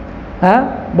 হ্যাঁ,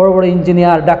 বড় বড়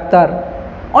ইঞ্জিনিয়ার, ডাক্তার,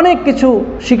 অনেক কিছু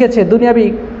শিখেছে, দুনিয়াবী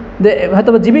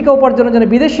হয়তো জীবিকা উপার্জনের জন্য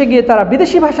বিদেশে গিয়ে তারা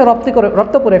বিদেশি ভাষা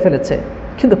রপ্ত করে ফেলেছে,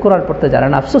 কিন্তু কোরআন পড়তে জানে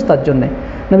না। আফসোস তার জন্যে।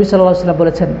 নবী সাল্লাল্লাহু আলাইহি ওয়াসাল্লাম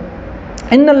বলেছেন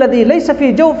ইন্নাল্লাযী লাইসা ফী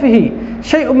জাওফিহি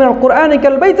শাইউম মিনাল কুরআনি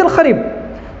কাল বাইতিল খারিব,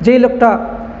 যেই লোকটা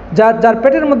যার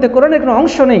পেটের মধ্যে কোরআনের কোনো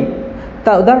অংশ নেই,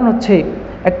 তার উদাহরণ হচ্ছে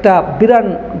একটা বিরান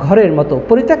ঘরের মতো,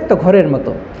 পরিত্যক্ত ঘরের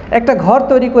মতো। একটা ঘর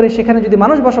তৈরি করে সেখানে যদি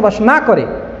মানুষ বসবাস না করে,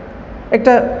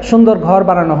 একটা সুন্দর ঘর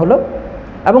বানানো হলো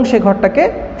এবং সেই ঘরটাকে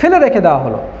ফেলে রেখে দেওয়া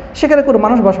হলো, সেখানে কোনো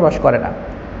মানুষ বসবাস করে না।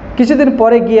 কিছুদিন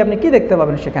পরে গিয়ে আপনি কি দেখতে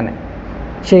পাবেন? সেখানে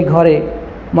সেই ঘরে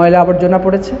ময়লা আবর্জনা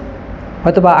পড়েছে,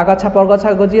 হয়তোবা আগাছা পরগাছা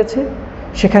গজিয়েছে,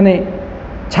 সেখানে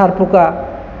ছাড় পোকা,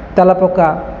 তেলাপোকা,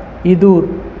 ইঁদুর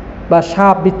বা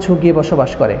সাপ বিচ্ছু গিয়ে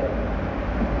বসবাস করে।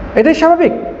 এটাই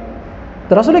স্বাভাবিক।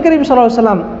 তো রাসূল করিম সাল্লাল্লাহু আলাইহি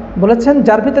ওয়াসাল্লাম বলেছেন,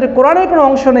 যার ভিতরে কোরআনের কোনো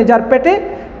অংশ নেই, যার পেটে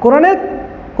কোরআনের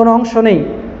কোনো অংশ নেই,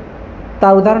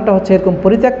 তার উদাহরণটা হচ্ছে এরকম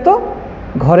পরিত্যক্ত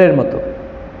ঘরের মতো।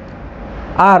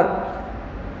 আর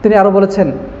তিনি আরও বলেছেন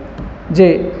যে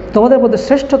তোমাদের মধ্যে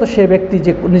শ্রেষ্ঠ তো সে ব্যক্তি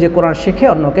যে নিজে কোরআন শিখে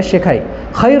অন্যকে শেখায়।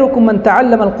 খায়রুকুম মান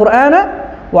তাআল্লামাল কুরআনা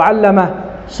ওয়া আল্লামা।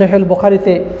 সহিহ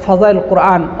বুখারীতে ফাযাইল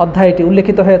কোরআন অধ্যায়টি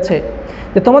উল্লেখিত হয়েছে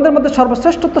যে তোমাদের মধ্যে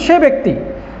সর্বশ্রেষ্ঠ তো সে ব্যক্তি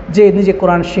যে নিজে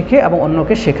কোরআন শিখে এবং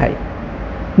অন্যকে শেখায়।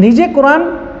 নিজে কোরআন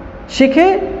শিখে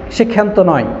সে ক্ষান্ত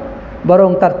নয়, বরং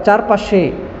তার চারপাশে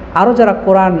আরও যারা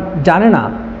কোরআন জানে না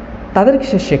তাদেরকে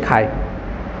সে শেখায়।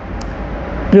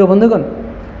 প্রিয় বন্ধুগণ,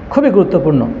 খুবই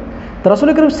গুরুত্বপূর্ণ। তো রাসূল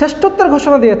করিম শ্রেষ্ঠত্বের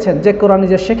ঘোষণা দিয়েছেন যে কোরআন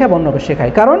নিজে শেখে এবং অন্যকে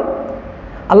শেখায়, কারণ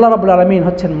আল্লাহ রাব্বুল আলামিন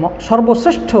হচ্ছেন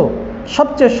সর্বশ্রেষ্ঠ,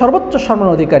 সবচেয়ে সর্বোচ্চ সম্মান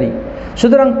অধিকারী।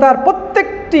 সুতরাং তার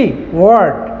প্রত্যেকটি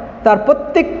ওয়ার্ড, তার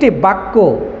প্রত্যেকটি বাক্য,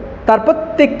 তার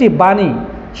প্রত্যেকটি বাণী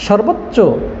সর্বোচ্চ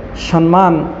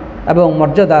সম্মান এবং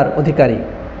মর্যাদার অধিকারী।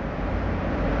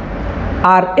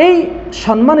 আর এই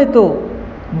সম্মানিত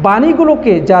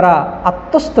বাণীগুলোকে যারা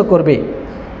আত্মস্থ করবে,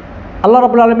 আল্লাহ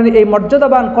রাব্বুল আলামিনের এই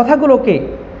মর্যাদাবান কথাগুলোকে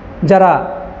যারা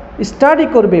স্টাডি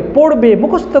করবে, পড়বে,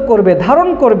 মুখস্থ করবে, ধারণ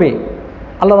করবে,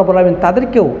 আল্লাহ রাব্বুল আলামিন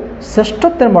তাদেরকেও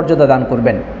শ্রেষ্ঠত্বের মর্যাদা দান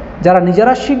করবেন। যারা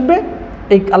নিজেরা শিখবে,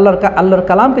 এই আল্লাহর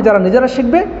কালামকে যারা নিজেরা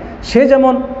শিখবে, সে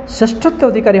যেমন শ্রেষ্ঠত্বের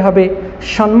অধিকারী হবে,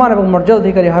 সম্মান এবং মর্যাদা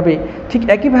অধিকারী হবে, ঠিক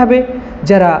একইভাবে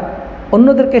যারা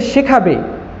অন্যদেরকে শেখাবে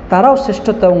তারাও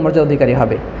শ্রেষ্ঠত্ব এবং মর্যাদা অধিকারী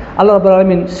হবে। আল্লাহ রাব্বুল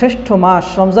আলামিন শ্রেষ্ঠ মাস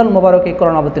রমজান মোবারকে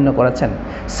কোরআন অবতীর্ণ করেছেন।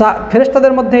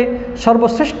 ফেরেশতাদের মধ্যে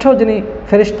সর্বশ্রেষ্ঠ যিনি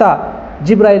ফেরেশতা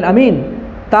জিবরাইল আমিন,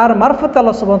 তার মারফতে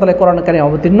আল্লাহ সুবহানাহু ওয়া তাআলা কোরআন কারীম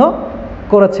অবতীর্ণ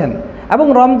করেছেন। এবং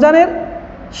রমজানের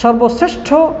সর্বশ্রেষ্ঠ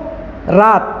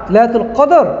রাত লাইলাতুল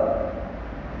কদর,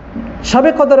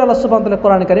 শবে কদর আল্লাহ সুবহানাহু ওয়া তাআলা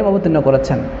কোরআন কারীম অবতীর্ণ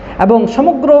করেছেন। এবং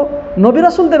সমগ্র নবী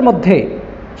রাসূলদের মধ্যে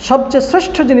সবচেয়ে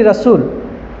শ্রেষ্ঠ যিনি রাসূল,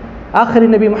 আখিরি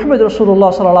নবী মুহাম্মদ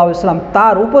রাসূলুল্লাহ সাল্লাল্লাহু আলাইহি ওয়াসাল্লাম,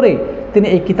 তার উপরে তিনি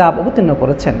এই কিতাব অবতীর্ণ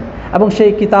করেছেন। এবং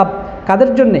সেই কিতাব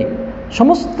কাদের জন্যে?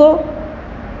 সমস্ত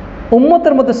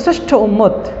উম্মতের মধ্যে শ্রেষ্ঠ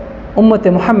উম্মত, উম্মতে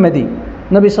মুহাম্মদী,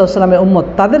 নবী সাল্লাল্লাহু আলাইহি ওয়াসাল্লামের উম্মত,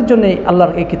 তাদের জন্যই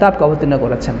আল্লাহর এই কিতাবকে অবতীর্ণ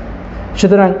করেছেন।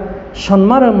 সুতরাং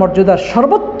সম্মান ও মর্যাদার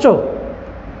সর্বোচ্চ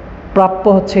প্রাপ্য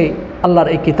হচ্ছে আল্লাহর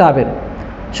এই কিতাবের।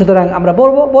 সুতরাং আমরা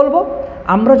বলবো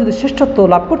আমরা যদি শ্রেষ্ঠত্ব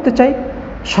লাভ করতে চাই,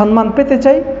 সম্মান পেতে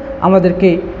চাই, আমাদেরকে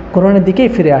কোরআনের দিকেই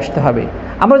ফিরে আসতে হবে।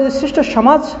 আমরা যদি শ্রেষ্ঠ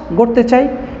সমাজ গড়তে চাই,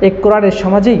 এই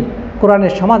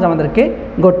কোরআনের সমাজ আমাদেরকে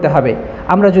গড়তে হবে।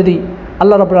 আমরা যদি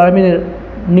আল্লাহ রাব্বুল আলামিনের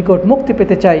নিকট মুক্তি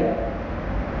পেতে চাই,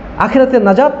 আখিরাতের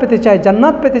নাজাত পেতে চাই,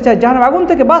 জান্নাত পেতে চাই, জাহান্নামের আগুন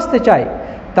থেকে বাঁচতে চাই,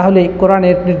 তাহলে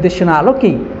কোরআনের নির্দেশনা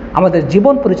আলোকেই আমাদের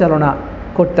জীবন পরিচালনা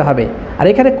করতে হবে। আর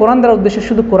এখানে কোরআন দ্বারা উদ্দেশ্য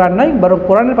শুধু কোরআন নয়, বরং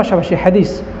কোরআনের পাশাপাশি হাদিস,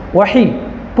 ওয়াহি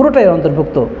পুরোটাই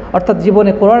অন্তর্ভুক্ত। অর্থাৎ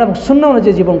জীবনে কোরআন এবং সুন্নাহ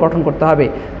অনুযায়ী জীবন গঠন করতে হবে,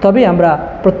 তবেই আমরা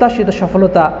প্রত্যাশিত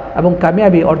সফলতা এবং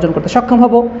কামিয়াবি অর্জন করতে সক্ষম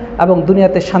হব, এবং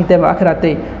দুনিয়াতে শান্তি এবং আখিরাতে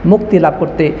মুক্তি লাভ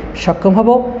করতে সক্ষম হব,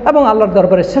 এবং আল্লাহর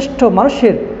দরবারে শ্রেষ্ঠ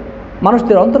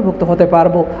মানুষদের অন্তর্ভুক্ত হতে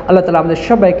পারবো। আল্লাহ তাআলা আমাদের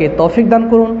সবাইকে তৌফিক দান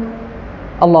করুন।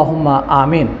 আল্লাহুম্মা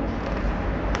আমিন।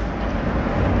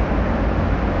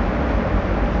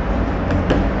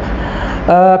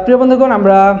 প্রিয় বন্ধুগণ,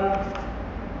 আমরা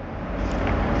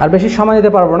আর বেশি সময়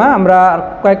দিতে পারবো না, আমরা আর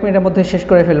কয়েক মিনিটের মধ্যে শেষ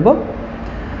করে ফেলব।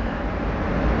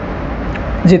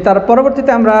 জি, তার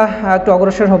পরবর্তীতে আমরা একটু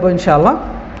অগ্রসর হব ইনশাআল্লাহ।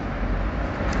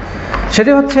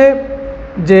 সেটি হচ্ছে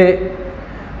যে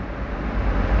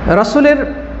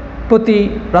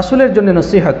রাসূলের জন্য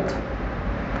নসিহত।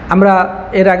 আমরা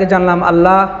এর আগে জানলাম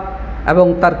আল্লাহ এবং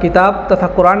তার কিতাব তথা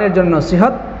কোরআনের জন্য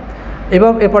নসিহত,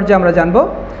 এবং এ পর্যায়ে আমরা জানব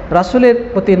রাসূলের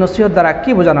প্রতি নসিহত দ্বারা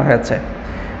কী বোঝানো হয়েছে।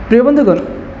 প্রিয় বন্ধুগণ,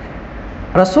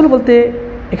 রাসূল বলতে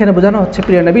এখানে বোঝানো হচ্ছে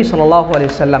প্রিয় নবী সাল্লাল্লাহু আলাইহি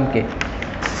ওয়াসাল্লামকে।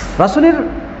 রাসূলের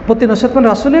প্রতি নসিহত মানে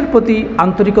রাসূলের প্রতি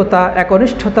আন্তরিকতা,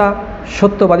 একনিষ্ঠতা,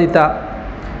 সত্যবাদিতা,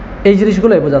 এই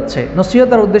জিনিসগুলোই বোঝাচ্ছে।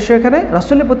 নসিহতার উদ্দেশ্য এখানে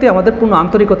রাসূলের প্রতি আমাদের পূর্ণ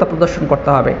আন্তরিকতা প্রদর্শন করতে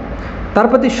হবে, তার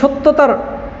প্রতি সত্যতার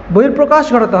বহিঃপ্রকাশ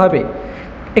ঘটাতে হবে।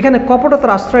 এখানে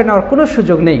কপটতার আশ্রয় নেওয়ার কোনো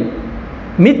সুযোগ নেই,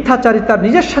 মিথ্যাচারিতার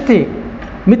নিজের সাথে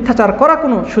মিথ্যাচার করার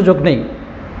কোনো সুযোগ নেই।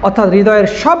 অর্থাৎ হৃদয়ের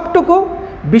সবটুকু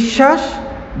বিশ্বাস,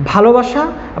 ভালোবাসা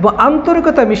এবং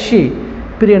আন্তরিকতা মিশিয়ে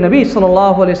প্রিয় নবী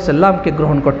সাল্লাল্লাহু আলাইহি ওয়াসাল্লামকে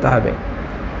গ্রহণ করতে হবে।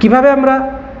 কিভাবে আমরা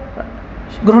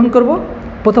গ্রহণ করব?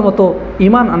 প্রথমত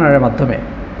ঈমান আনার মাধ্যমে।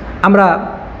 আমরা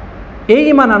এই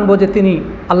ঈমান আনবো যে তিনি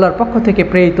আল্লাহর পক্ষ থেকে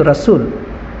প্রেরিত রাসূল,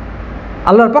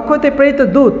 আল্লাহর পক্ষ থেকে প্রেরিত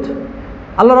দূত।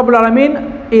 আল্লাহ রাব্বুল আলামিন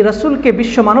এই রাসূলকে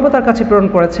বিশ্ব মানবতার কাছে প্রেরণ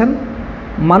করেছেন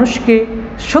মানুষকে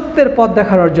সত্যের পথ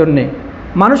দেখানোর জন্যে,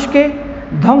 মানুষকে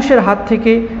ধ্বংসের হাত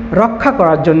থেকে রক্ষা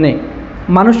করার জন্যে,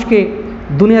 মানুষকে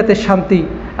দুনিয়াতে শান্তি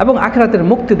এবং আখিরাতের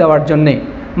মুক্তি দেওয়ার জন্যে,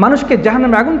 মানুষকে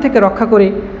জাহান্নামের আগুন থেকে রক্ষা করে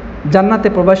জান্নাতে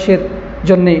প্রবেশের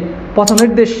জন্যে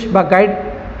পথনির্দেশ বা গাইড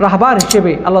রাহবার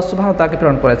হিসেবে আল্লাহ সুবহানাহু ওয়া তাআলা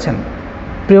প্রেরণ করেছেন।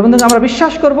 প্রিয় বন্ধুগণ, আমরা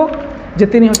বিশ্বাস করব যে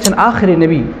তিনি হচ্ছেন আখিরি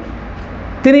নবী,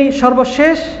 তিনি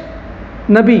সর্বশেষ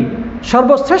নবী,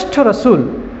 সর্বশ্রেষ্ঠ রাসূল।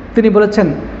 তিনি বলেছেন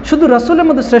শুধু রাসূলের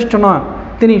মধ্যে শ্রেষ্ঠ নয়,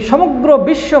 তিনি সমগ্র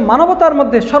বিশ্ব মানবতার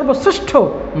মধ্যে সর্বশ্রেষ্ঠ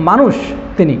মানুষ।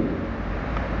 তিনি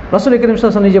রাসূল করিম সাল্লাল্লাহু আলাইহি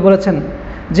ওয়াসাল্লাম নিজে বলেছেন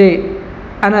যে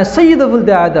আনা সাইয়্যিদু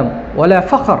ওয়ালাদি আদম ওয়ালা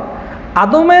ফখর,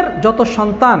 আদমের যত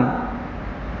সন্তান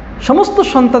সমস্ত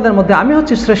সন্তানদের মধ্যে আমি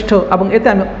হচ্ছি শ্রেষ্ঠ, এবং এতে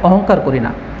আমি অহংকার করি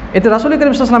না। এতে রাসূল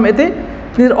করিম সাল্লাল্লাহু আলাইহি ওয়াসাল্লাম এতে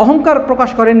তিনি অহংকার প্রকাশ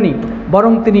করেননি,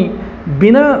 বরং তিনি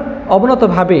বিনা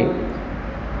অবনতভাবে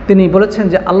তিনি বলেছেন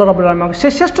যে আল্লাহ রাব্বুল আলামিন আমাকে সে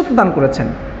শ্রেষ্ঠত্ব দান করেছেন,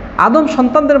 আদম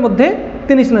সন্তানদের মধ্যে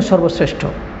তিনি ছিলেন সর্বশ্রেষ্ঠ।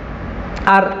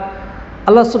 আর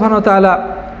আল্লাহ সুবহানাহু ওয়া তাআলা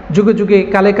যুগে যুগে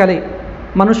কালে কালে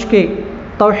মানুষকে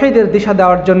তাওহীদের দিশা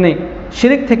দেওয়ার জন্যে,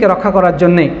 শিরক থেকে রক্ষা করার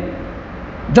জন্যে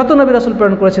যত নবী রাসূল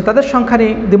প্রেরণ করেছে তাদের সংখ্যা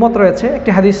নিয়ে দ্বিমত রয়েছে।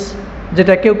 একটি হাদিস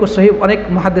যেটা কেউ কেউ সহি, অনেক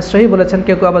মুহাদ্দিস সহি বলেছেন,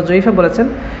 কেউ কেউ আবার জয়ীফে বলেছেন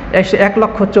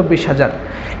 1,24,000।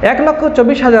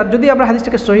 1,24,000 যদি আমরা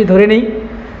হাদিসটাকে সহি ধরে নিই,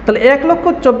 তাহলে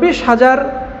 1,24,000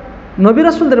 নবী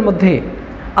রাসূলদের মধ্যে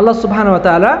আল্লাহ সুবহানাহু ওয়া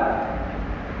তাআলা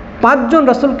 5 জন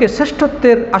রাসূলকে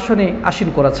শ্রেষ্ঠত্বের আসনে আসীন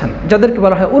করেছেন, যাদেরকে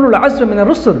বলা হয় উলুল আজম মিনার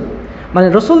রাসূল, মানে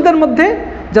রসুলদের মধ্যে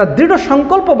যা দৃঢ়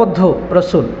সংকল্পবদ্ধ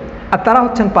রসুল। আর তারা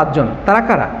হচ্ছেন 5 জন। তারা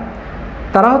কারা?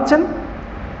 তারা হচ্ছেন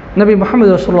নবী মুহাম্মদ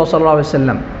রাসূলুল্লাহ সাল্লাল্লাহু আলাইহি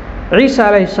ওয়াসাল্লাম, ঈসা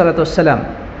আলাইহিস সালাতু ওয়াসসালাম,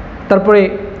 তারপরে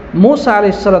মূসা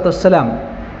আলাইহিস সালাতু ওয়াসসালাম,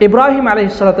 ইব্রাহিম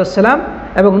আলাইহিস সালাতু ওয়াসসালাম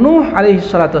এবং নূহ আলাইহিস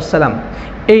সালাতু ওয়াসসালাম।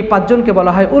 এই 5 জনকে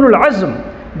বলা হয় উলুল আজম,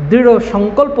 দৃঢ়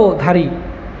সংকল্পধারী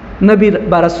নবীর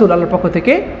বা রাসূল, আল্লাহর পক্ষ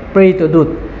থেকে প্রেরিত দূত।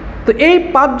 তো এই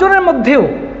 5 জনের মধ্যেও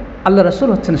আল্লাহ রাসূল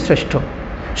হচ্ছেন শ্রেষ্ঠ।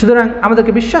 সুতরাং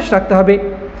আমাদেরকে বিশ্বাস রাখতে হবে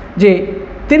যে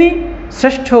তিনি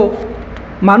শ্রেষ্ঠ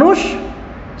মানুষ,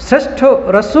 শ্রেষ্ঠ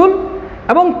রাসূল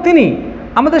এবং তিনি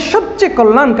আমাদের সবচেয়ে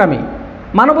কল্যাণকামী,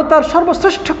 মানবতার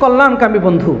সর্বশ্রেষ্ঠ কল্যাণকামী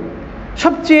বন্ধু,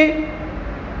 সবচেয়ে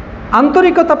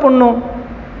আন্তরিকতাপূর্ণ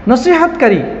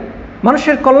নসিহতকারী,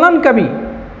 মানুষের কল্যাণকামী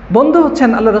বন্ধু হচ্ছেন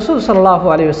আল্লাহ রাসূল সাল্লাল্লাহু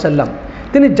আলাইহি ওয়াসাল্লাম।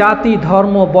 তিনি জাতি,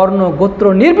 ধর্ম, বর্ণ, গোত্র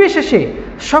নির্বিশেষে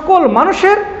সকল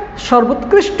মানুষের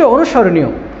সর্বোৎকৃষ্ট অনুসরণীয়।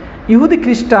 ইহুদি,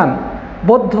 খ্রিস্টান,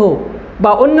 বৌদ্ধ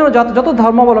বা অন্য যত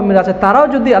ধর্মাবলম্বী আছে, তারাও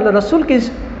যদি আল্লাহ রাসূলকে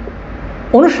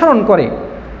অনুসরণ করে,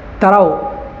 তারাও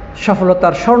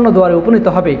সফলতার স্বর্ণদুয়ারে উপনীত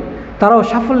হবে, তারাও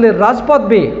সাফল্যের রাজপথ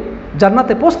বেয়ে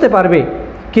জান্নাতে পৌঁছতে পারবে।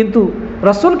 কিন্তু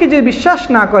রাসূলকে যদি বিশ্বাস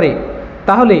না করে,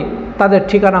 তাহলে তাদের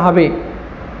ঠিকানা হবে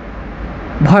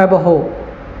ভয়াবহ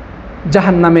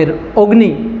জাহান্নামের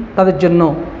অগ্নি তাদের জন্য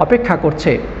অপেক্ষা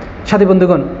করছে। সাথী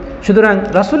বন্ধুগণ, সুতরাং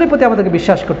রাসূলের প্রতি আমাদেরকে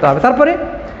বিশ্বাস করতে হবে। তারপরে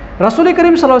রাসূল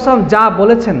করিম সাল্লাল্লাহু আলাইহি ওয়াসাল্লাম যা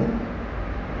বলেছেন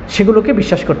সেগুলোকে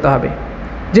বিশ্বাস করতে হবে।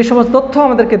 যে সমস্ত তথ্য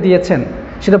আমাদেরকে দিয়েছেন,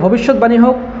 সেটা ভবিষ্যৎবাণী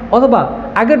হোক অথবা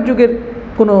আগের যুগের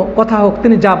কোনো কথা হোক,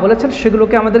 তিনি যা বলেছেন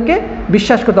সেগুলোকে আমাদেরকে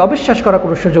বিশ্বাস করতে, অবিশ্বাস করার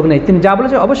কোনো সুযোগ নেই। তিনি যা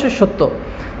বলেছেন অবশ্যই সত্য।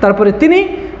 তারপরে তিনি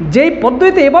যেই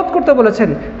পদ্ধতিতে ইবাদত করতে বলেছেন,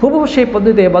 হুবহু সেই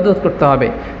পদ্ধতিতে ইবাদত করতে হবে।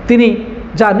 তিনি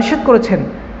যা নিষেধ করেছেন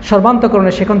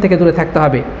সর্বান্তকরণে, সেখান থেকে দূরে থাকতে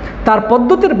হবে। তার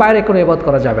পদ্ধতির বাইরে কোনো ইবাদত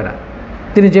করা যাবে না।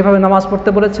 তিনি যেভাবে নামাজ পড়তে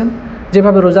বলেছেন,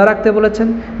 যেভাবে রোজা রাখতে বলেছেন,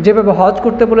 যেভাবে হজ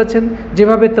করতে বলেছেন,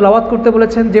 যেভাবে তেলাওয়াত করতে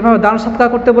বলেছেন, যেভাবে দান সদকা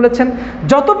করতে বলেছেন,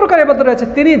 যত প্রকার ইবাদত রয়েছে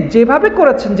তিনি যেভাবে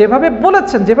করেছেন, যেভাবে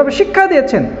বলেছেন, যেভাবে শিক্ষা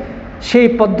দিয়েছেন, সেই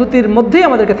পদ্ধতির মধ্যেই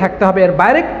আমাদেরকে থাকতে হবে। এর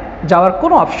বাইরে যাওয়ার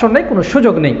কোনো অপশন নেই, কোনো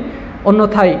সুযোগ নেই।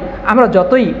 অন্যথায় আমরা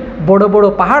যতই বড় বড়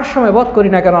পাহাড় সময় ইবাদত করি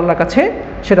না কেন, আল্লাহর কাছে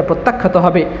সেটা প্রত্যাখ্যাত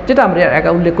হবে। যেটা আমরা আগে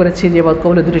উল্লেখ করেছি যে ইবাদত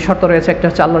কবুলের 2টি শর্ত রয়েছে, একটা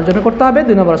হচ্ছে আল্লাহর জন্য করতে হবে,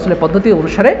 2 নম্বর রাসূলের পদ্ধতি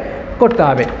অনুসারে করতে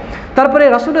হবে। তারপরে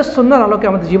রাসূলের সুন্নাহর আলোকে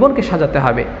আমাদের জীবনকে সাজাতে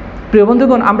হবে। প্রিয়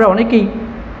বন্ধুগণ, আমরা অনেকেই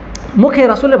মুখে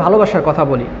রাসূলের ভালোবাসার কথা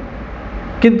বলি,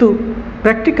 কিন্তু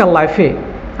প্র্যাকটিক্যাল লাইফে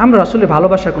আমরা রাসূলের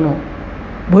ভালোবাসার কোনো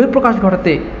বহিঃপ্রকাশ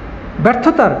ঘটাতে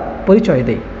ব্যর্থতার পরিচয়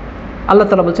দেই। আল্লাহ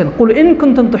তাআলা বলছেন, কুল ইন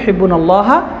কুনতুম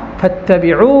তুহিব্বুনাল্লাহা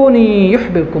ফাত্তাবিউনি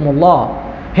ইউহিব্বুকুমুল্লাহ।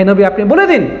 হে নবী, আপনি বলে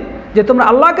দিন যে তোমরা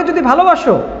আল্লাহকে যদি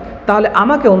ভালোবাসো তাহলে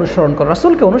আমাকে অনুসরণ করো,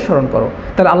 রাসূলকে অনুসরণ করো,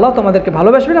 তাহলে আল্লাহ তোমাদেরকে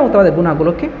ভালোবাসবেন এবং তোমাদের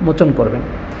গুনাহগুলোকে মোচন করবেন।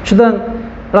 সুতরাং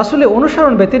রাসূলের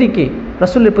অনুসরণ ব্যতিরেকে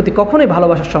রাসূলের প্রতি কখনোই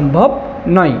ভালোবাসা সম্ভব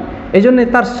নয়। এই জন্যে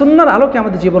তার সুন্নাহর আলোকে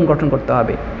আমাদের জীবন গঠন করতে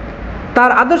হবে,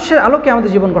 তার আদর্শের আলোকে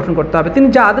আমাদের জীবন গঠন করতে হবে। তিনি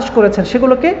যা আদেশ করেছেন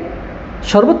সেগুলোকে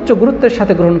সর্বোচ্চ গুরুত্বের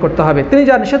সাথে গ্রহণ করতে হবে, তিনি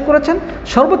যা নিষেধ করেছেন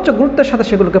সর্বোচ্চ গুরুত্বের সাথে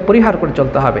সেগুলোকে পরিহার করে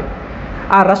চলতে হবে।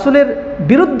 আর রাসূলের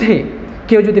বিরুদ্ধে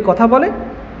কেউ যদি কথা বলে,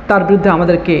 তার বিরুদ্ধে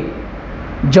আমাদেরকে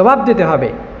জবাব দিতে হবে।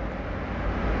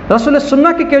 রাসূলের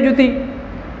সুন্নাহকে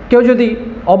কেউ যদি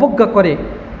অবজ্ঞা করে,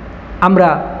 আমরা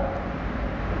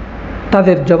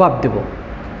তাদের জবাব দেব।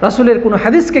 রাসূলের কোনো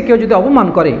হাদিসকে কেউ যদি অপমান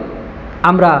করে,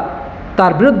 আমরা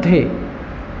তার বিরুদ্ধে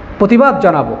প্রতিবাদ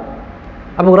জানাবো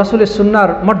এবং রাসূলের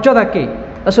সুন্নাহর মর্যাদাকে,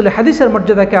 রাসূলের হাদিসের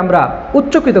মর্যাদাকে আমরা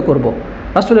উচ্চকিত করব।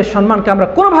 রাসূলের সম্মানকে আমরা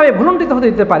কোনোভাবে ভুলুণ্ঠিত হতে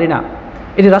দিতে পারি না।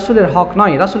 এটি রাসূলের হক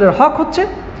নয়। রাসূলের হক হচ্ছে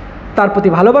তার প্রতি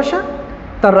ভালোবাসা,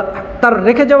 তার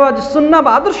রেখে যাওয়া যে সুন্নাহ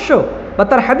বা আদর্শ বা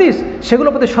তার হাদিস,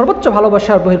 সেগুলোর প্রতি সর্বোচ্চ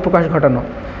ভালোবাসার বহিঃপ্রকাশ ঘটানো।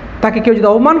 তাকে কেউ যদি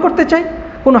অপমান করতে চায়,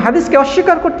 কোনো হাদিসকে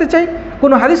অস্বীকার করতে চায়,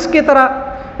 কোনো হাদিসকে তারা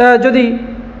যদি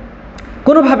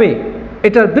কোনোভাবে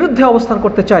এটার বিরুদ্ধে অবস্থান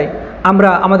করতে চায়, আমরা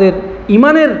আমাদের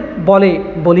ঈমানের বলে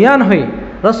বলিয়ান হয়ে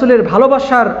রাসূলের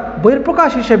ভালোবাসার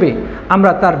বহিঃপ্রকাশ হিসেবে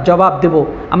আমরা তার জবাব দেব,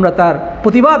 আমরা তার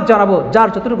প্রতিবাদ জানাবো, যার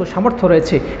যতটুকু সামর্থ্য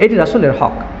রয়েছে। এটি রাসূলের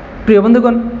হক। প্রিয়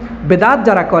বন্ধুগণ, বেদাত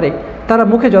যারা করে, তারা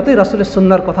মুখে যতই রাসূলের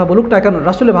সুন্নাহর কথা বলুক না কেন,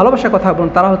 রাসূলের ভালোবাসার কথা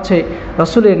বলুন, তারা হচ্ছে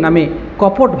রাসূলের নামে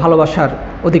কপট ভালোবাসার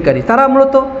অধিকারী। তারা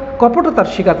মূলত কপটতার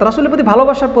শিকার। রাসূলের প্রতি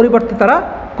ভালোবাসার পরিবর্তে তারা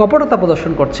কপটতা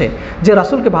প্রদর্শন করছে। যে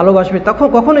রাসূলকে ভালোবাসবে তখন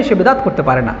কখনোই সে বেদাত করতে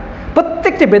পারে না।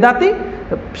 প্রত্যেকটি বেদাতি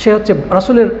সে হচ্ছে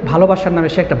রাসূলের ভালোবাসার নামে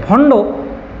সে একটা ভণ্ড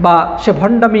বা সে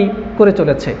ভণ্ডামি করে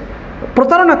চলেছে।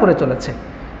 প্রতারণা করে চলেছে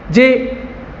যে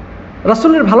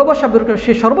রাসূলের ভালোবাসা বিরুদ্ধে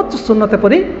সে সর্বোচ্চ সুন্নতের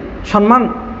প্রতি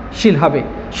সম্মানশীল হবে,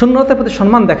 সুন্নতের প্রতি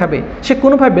সম্মান দেখাবে, সে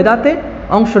কোনোভাবে বেদাতে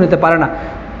অংশ নিতে পারে না।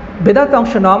 বেদাতে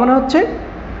অংশ নেওয়া মানে হচ্ছে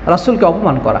রাসূলকে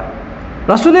অপমান করা,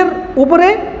 রাসূলের উপরে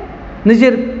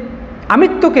নিজের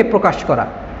আমিত্বকে প্রকাশ করা।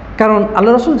 কারণ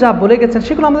আল্লাহ রাসূল যা বলে গেছেন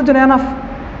সেগুলো আমাদের জন্য এনাফ।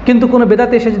 কিন্তু কোনো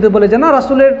বেদাতে এসে যদি বলে যে না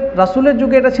রাসূলের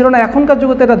যুগে এটা ছিল না, এখনকার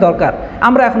যুগে তো এটা দরকার,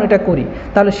 আমরা এখন এটা করি,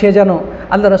 তাহলে সে যেন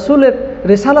আল্লাহ রাসূলের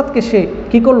রিসালাতকে সে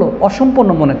কী করলো, অসম্পূর্ণ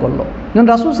মনে করলো। যেমন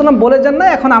রাসূল সাল্লাম বলে যান না,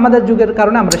 এখন আমাদের যুগের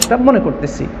কারণে আমরা সেটা মনে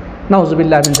করতেছি,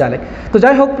 নাউজুবিল্লাহ মিন যালিক। তো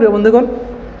যাই হোক প্রিয় বন্ধুগণ,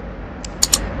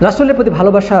 রাসূলের প্রতি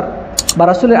ভালোবাসার বা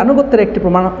রাসূলের আনুগত্যের একটি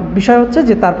প্রমাণ বিষয় হচ্ছে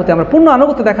যে তার প্রতি আমরা পূর্ণ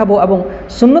আনুগত্য দেখাবো এবং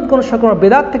সুন্নত কোন সকল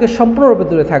বেদাত থেকে সম্পূর্ণরূপে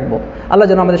দূরে থাকবো। আল্লাহ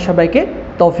যেন আমাদের সবাইকে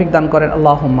তৌফিক দান করেন,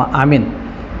 আল্লাহুম্মা আমিন।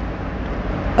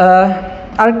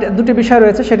 আরেকটা দুটি বিষয়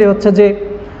রয়েছে, সেটি হচ্ছে যে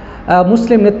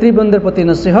মুসলিম নেতৃবৃন্দের প্রতি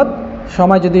নসিহত।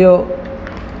 সময় যদিও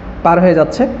পার হয়ে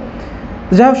যাচ্ছে,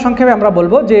 যাই হোক সংক্ষেপে আমরা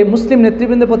বলবো যে মুসলিম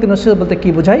নেতৃবৃন্দের প্রতি নসিহত বলতে কী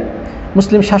বোঝায়,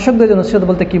 মুসলিম শাসকদের নসিহত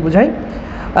বলতে কী বোঝায়।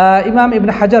 ইমাম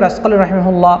ইবনে হাজার আসকালী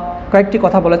রাহিমাহুল্লাহ কয়েকটি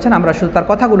কথা বলেছেন, আমরা শুধু তার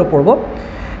কথাগুলো পড়ব।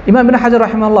 ইমাম ইবনে হাজার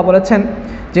রাহিমাহুল্লাহ বলেছেন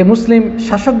যে মুসলিম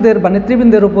শাসকদের বা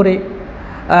নেতৃবৃন্দের উপরে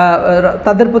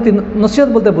তাদের প্রতি নসিহত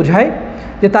বলতে বোঝায়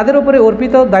যে তাদের উপরে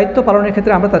অর্পিত দায়িত্ব পালনের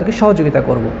ক্ষেত্রে আমরা তাদেরকে সহযোগিতা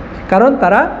করব। কারণ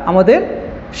তারা আমাদের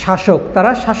শাসক, তারা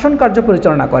শাসন কার্য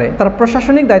পরিচালনা করে, তারা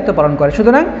প্রশাসনিক দায়িত্ব পালন করে।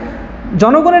 সুতরাং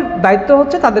জনগণের দায়িত্ব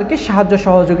হচ্ছে তাদেরকে সাহায্য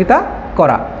সহযোগিতা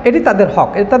করা, এটি তাদের হক,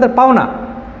 এটি তাদের পাওনা,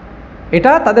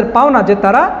 এটা তাদের পাওনা যে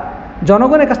তারা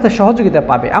জনগণের কাছ থেকে সহযোগিতা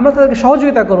পাবে, আমরা তাদেরকে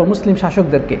সহযোগিতা করব মুসলিম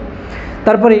শাসকদেরকে।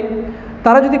 তারপরে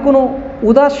তারা যদি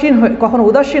কখনো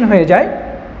উদাসীন হয়ে যায়,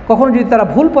 কখনো যদি তারা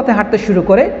ভুল পথে হাঁটতে শুরু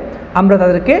করে, আমরা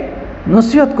তাদেরকে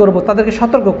নসিহত করব, তাদেরকে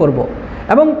সতর্ক করব।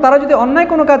 এবং তারা যদি অন্যায়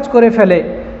কোনো কাজ করে ফেলে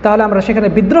তাহলে আমরা সেখানে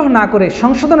বিদ্রোহ না করে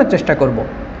সংশোধনের চেষ্টা করব।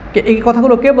 এই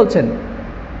কথাগুলো কে বলছেন?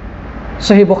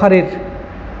 সহিহ বুখারীর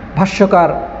ভাষ্যকার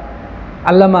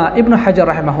আল্লামা ইবনে হাজার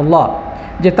রাহিমাহুল্লাহ,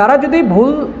 যে তারা যদি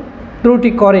ভুল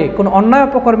ত্রুটি করে, কোনো অন্যায়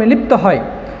অপকর্মে লিপ্ত হয়,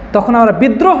 তখন আমরা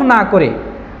বিদ্রোহ না করে,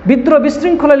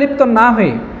 বিশৃঙ্খলা লিপ্ত না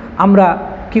হয়ে আমরা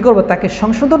কি করব, তাকে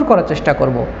সংশোধন করার চেষ্টা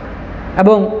করব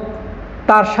এবং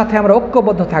তার সাথে আমরা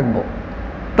ঐক্যবদ্ধ থাকব।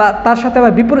 তার সাথে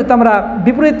আমরা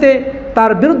বিপরীতে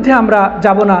তার বিরুদ্ধে আমরা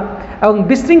যাব না এবং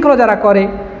বিশৃঙ্খলা যারা করে,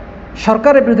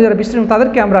 সরকারের বিরুদ্ধে যারা বিশৃঙ্খলা,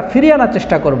 তাদেরকে আমরা ফিরিয়ে আনার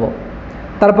চেষ্টা করব।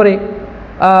 তারপরে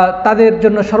তাদের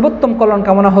জন্য সর্বোত্তম কল্যাণ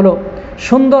কামনা হলো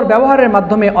সুন্দর ব্যবহারের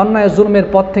মাধ্যমে অন্যায় জুলমের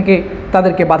পথ থেকে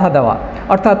তাদেরকে বাধা দেওয়া।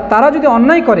 অর্থাৎ তারা যদি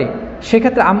অন্যায় করে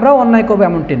সেক্ষেত্রে আমরাও অন্যায় করবো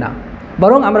এমনটি না,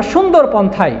 বরং আমরা সুন্দর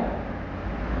পন্থায়,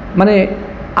 মানে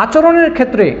আচরণের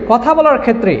ক্ষেত্রে, কথা বলার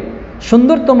ক্ষেত্রে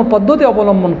সুন্দরতম পদ্ধতি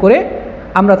অবলম্বন করে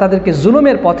আমরা তাদেরকে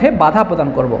জুলুমের পথে বাধা প্রদান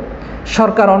করব।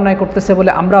 সরকার অন্যায় করতেছে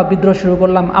বলে আমরা বিদ্রোহ শুরু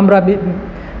করলাম, আমরা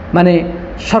মানে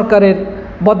সরকারের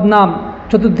বদনাম,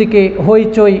 চতুর্দিকে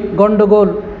হইচই গণ্ডগোল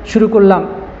শুরু করলাম,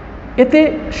 এতে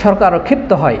সরকারও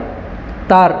ক্ষিপ্ত হয়,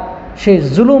 তার সেই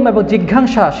জুলুম এবং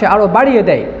জিজ্ঞাসা সে আরও বাড়িয়ে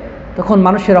দেয়, তখন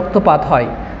মানুষের রক্তপাত হয়,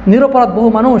 নিরপরাধ বহু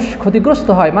মানুষ ক্ষতিগ্রস্ত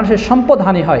হয়, মানুষের সম্পদ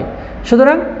হানি হয়।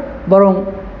 সুতরাং বরং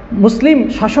মুসলিম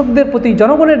শাসকদের প্রতি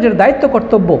জনগণের যে দায়িত্ব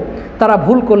কর্তব্য, তারা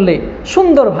ভুল করলে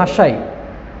সুন্দর ভাষায়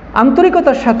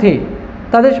আন্তরিকতার সাথে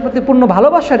তাদের প্রতি পূর্ণ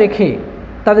ভালোবাসা রেখে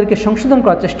তাদেরকে সংশোধন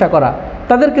করার চেষ্টা করা,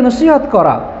 তাদেরকে নসিহত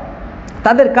করা,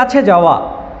 তাদের কাছে যাওয়া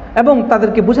এবং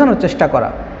তাদেরকে বোঝানোর চেষ্টা করা।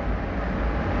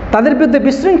 তাদের বিরুদ্ধে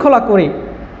বিশৃঙ্খলা করে,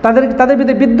 তাদের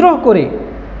বিরুদ্ধে বিদ্রোহ করে,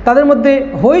 তাদের মধ্যে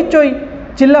হইচই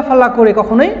চিল্লাফাল্লা করে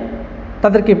কখনোই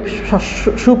তাদেরকে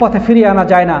সুপথে ফিরিয়ে আনা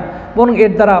যায় না, বরং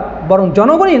এর দ্বারা বরং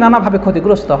জনগণই নানাভাবে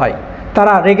ক্ষতিগ্রস্ত হয়,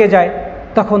 তারা রেগে যায়,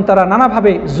 তখন তারা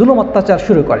নানাভাবে জুলুম অত্যাচার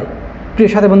শুরু করে। প্রিয়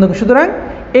সাথী বন্ধু, সুতরাং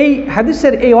এই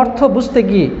হাদিসের এই অর্থ বুঝতে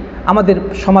গিয়ে আমাদের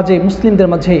সমাজে,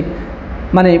 মুসলিমদের মাঝে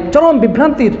মানে চরম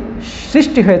বিভ্রান্তির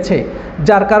সৃষ্টি হয়েছে,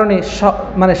 যার কারণে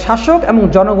মানে শাসক এবং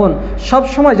জনগণ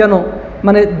সবসময় যেন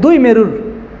মানে দুই মেরুর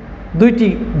দুইটি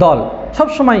দল,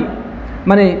 সবসময়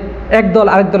মানে এক দল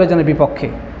আরেক দলের যেন বিপক্ষে,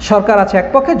 সরকার আছে এক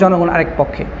পক্ষে, জনগণ আরেক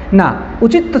পক্ষে না।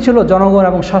 উচিত ছিল জনগণ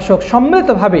এবং শাসক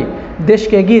সম্মিলিতভাবে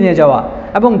দেশকে এগিয়ে নিয়ে যাওয়া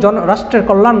এবং রাষ্ট্রের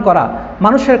কল্যাণ করা,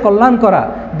 মানুষের কল্যাণ করা,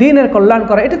 দ্বীনের কল্যাণ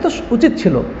করা, এটা তো উচিত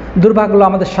ছিল। দুর্ভাগ্য হলো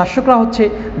আমাদের শাসকরা হচ্ছে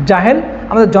জাহেল,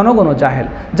 আমাদের জনগণও জাহেল,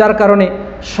 যার কারণে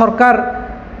সরকার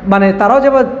মানে তারাও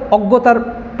যেভাবে অজ্ঞতার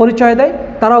পরিচয় দেয়,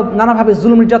 তারাও নানাভাবে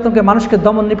জুলুম নির্যাতনকে, মানুষকে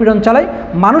দমন নিপীড়ন চালায়,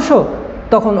 মানুষও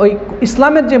তখন ওই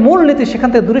ইসলামের যে মূল নীতি সেখান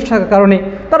থেকে দূরে থাকার কারণে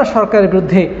তারা সরকারের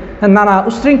বিরুদ্ধে নানা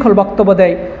উশৃঙ্খল বক্তব্য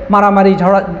দেয়, মারামারি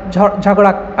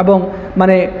ঝগড়া এবং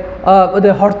মানে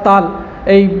ওদের হরতাল,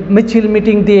 এই মিছিল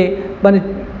মিটিং দিয়ে মানে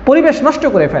পরিবেশ নষ্ট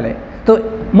করে ফেলে। তো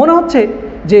মনে হচ্ছে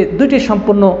যে দুইটি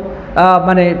সম্পূর্ণ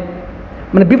মানে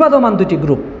মানে বিবাদমান দুটি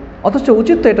গ্রুপ, অথচ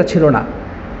উচিত তো এটা ছিল না।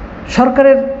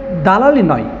 সরকারের দালালি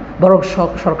নয়, বরং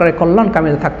সরকারের কল্যাণ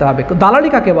কামিয়ে থাকতে হবে। দালালি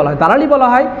কাকে বলা হয়? দালালি বলা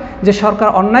হয় যে সরকার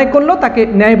অন্যায় করলেও তাকে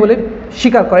ন্যায় বলে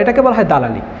স্বীকার করা, এটাকে বলা হয়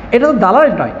দালালি। এটা তো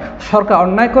দালালি নয়। সরকার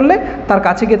অন্যায় করলে তার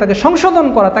কাছে গিয়ে তাকে সংশোধন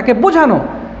করা, তাকে বোঝানো,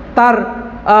 তার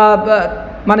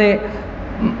মানে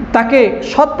তাকে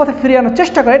সৎ পথে ফিরিয়ে আনার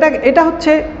চেষ্টা করা, এটা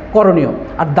হচ্ছে করণীয়।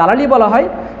 আর দালালি বলা হয়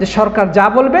যে সরকার যা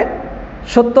বলবে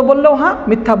সত্য বললেও হ্যাঁ,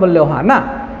 মিথ্যা বললেও হ্যাঁ, না,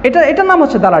 এটার নাম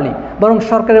হচ্ছে দালালি। বরং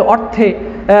সরকারের অর্থে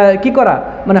কি করা,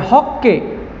 মানে হককে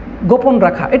গোপন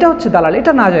রাখা, এটা হচ্ছে দালালি।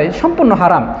 এটা না যায়, সম্পূর্ণ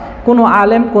হারাম। কোনো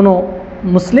আলেম, কোনো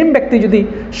মুসলিম ব্যক্তি যদি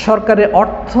সরকারের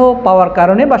অর্থ পাওয়ার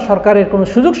কারণে বা সরকারের কোনো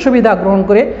সুযোগ সুবিধা গ্রহণ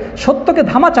করে সত্যকে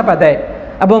ধামাচাপা দেয়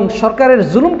এবং সরকারের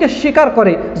জুলুমকে স্বীকার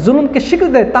করে, জুলুমকে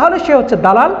স্বীকৃতি দেয়, তাহলে সে হচ্ছে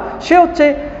দালাল,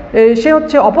 সে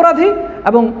হচ্ছে অপরাধী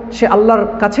এবং সে আল্লাহর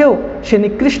কাছেও সে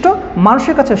নিকৃষ্ট,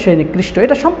 মানুষের কাছেও সে নিকৃষ্ট।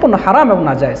 এটা সম্পূর্ণ হারাম এবং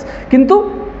নাজায়েজ। কিন্তু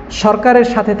সরকারের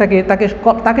সাথে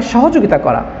তাকে সহযোগিতা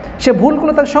করা, সে ভুল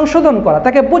করলে তাকে সংশোধন করা,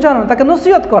 তাকে বোঝানো, তাকে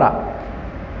নসিহত করা।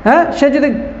 হ্যাঁ, সে যদি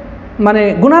মানে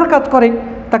গুনার কাজ করে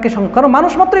তাকে, কারণ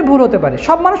মানুষ মাত্রই ভুল হতে পারে,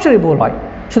 সব মানুষেরই ভুল হয়।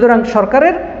 সুতরাং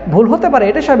সরকারের ভুল হতে পারে,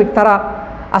 এটা স্বাভাবিক, তারা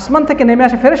আসমান থেকে নেমে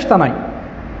আসে ফেরেশতা নয়।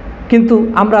 কিন্তু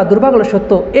আমরা দুর্ভাগ্য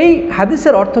সত্য এই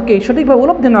হাদিসের অর্থকে সঠিকভাবে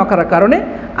উপলব্ধি না করার কারণে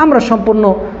আমরা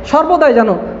সর্বদাই যেন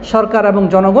সরকার এবং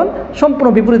জনগণ সম্পূর্ণ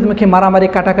বিপরীতমুখী মারামারি,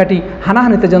 কাটাকাটি,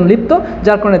 হানাহানিতে যেন লিপ্ত,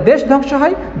 যার কারণে দেশ ধ্বংস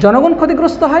হয়, জনগণ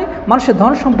ক্ষতিগ্রস্ত হয়, মানুষের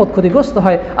ধন সম্পদ ক্ষতিগ্রস্ত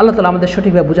হয়। আল্লাহ তাআলা আমাদের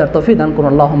সঠিকভাবে বুঝার তৌফিক দান করুন,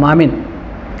 আল্লাহুম্মা আমিন।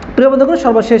 প্রিয় বন্ধুগণ,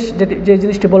 সর্বশেষ যে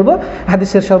জিনিসটি বলবো,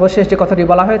 হাদিসের সর্বশেষ যে কথাটি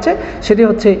বলা হয়েছে সেটি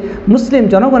হচ্ছে মুসলিম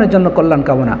জনগণের জন্য কল্যাণ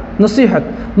কামনা, নসিহত।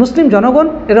 মুসলিম জনগণ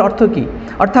এর অর্থ কী?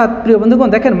 অর্থাৎ প্রিয় বন্ধুগণ,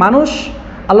 দেখেন, মানুষ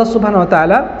আল্লাহ সুবহানাহু ওয়া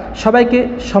তাআলা সবাইকে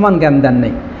সমান জ্ঞান দেন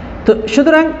নাই। তো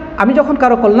সুতরাং আমি যখন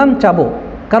কারো কল্যাণ চাবো,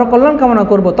 কারো কল্যাণ কামনা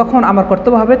করব, তখন আমার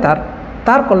কর্তব্য হবে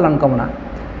তার কল্যাণ কামনা,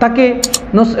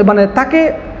 তাকে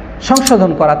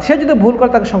সংশোধন করা। সে যদি ভুল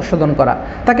করে তাকে সংশোধন করা,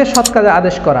 তাকে সৎ কাজে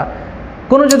আদেশ করা।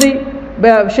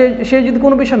 সে যদি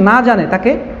কোনো বিষয় না জানে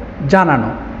তাকে জানানো,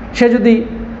 সে যদি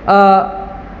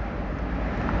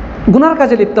গুনার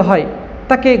কাজে লিপ্ত হয়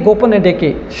তাকে গোপনে ডেকে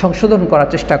সংশোধন করার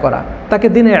চেষ্টা করা, তাকে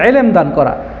দিনে ইলম দান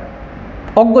করা,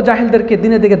 অজ্ঞ জাহিলদেরকে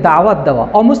দিনের দিকে দাওয়াত দেওয়া,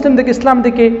 অমুসলিমদেরকে ইসলাম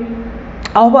দিকে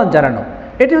আহ্বান জানানো,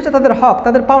 এটি হচ্ছে তাদের হক,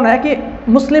 তাদের পাওনা। এক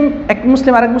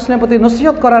মুসলিম আরেক মুসলিমের প্রতি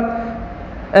নসিহত করার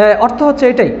অর্থ হচ্ছে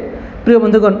এটাই, প্রিয়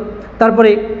বন্ধুগণ। তারপরে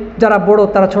যারা বড়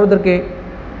তারা ছোটদেরকে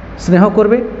স্নেহ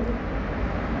করবে,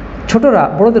 ছোটরা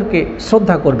বড়দেরকে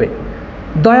শ্রদ্ধা করবে,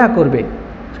 দয়া করবে,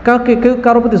 কেউ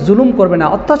কারো প্রতি জুলুম করবে না,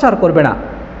 অত্যাচার করবে না,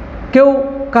 কেউ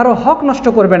কারো হক নষ্ট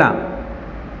করবে না।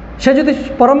 সে যদি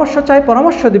পরামর্শ চায়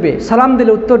পরামর্শ দিবে, সালাম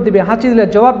দিলে উত্তর দিবে, হাঁচি দিলে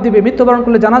জবাব দিবে, মৃত্যুবরণ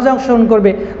করলে জানাজা অংশগ্রহণ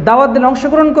করবে, দাওয়াত দিলে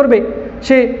অংশগ্রহণ করবে,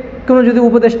 সে কোনো যদি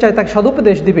উপদেশ চায় তাকে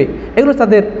সদুপদেশ দিবে। এগুলো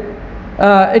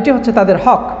এটি হচ্ছে তাদের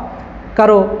হক।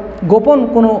 কারো গোপন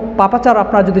কোনো পাপাচার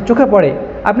আপনার যদি চোখে পড়ে,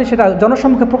 আপনি সেটা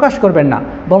জনসম্মুখে প্রকাশ করবেন না,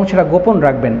 বরং সেটা গোপন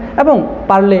রাখবেন এবং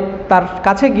পারলে তার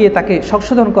কাছে গিয়ে তাকে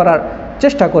সংশোধন করার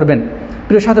চেষ্টা করবেন।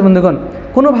 প্রিয় সাথী বন্ধুগণ,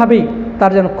 কোনোভাবেই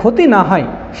তার যেন ক্ষতি না হয়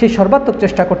সেই সর্বাত্মক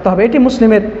চেষ্টা করতে হবে। এটি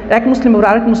এক মুসলিমের উপর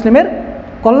আরেক মুসলিমের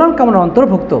কল্যাণ কামনার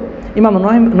অন্তর্ভুক্ত। ইমাম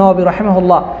নওয়াবী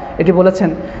রাহিমাহুল্লাহ এটি বলেছেন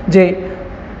যে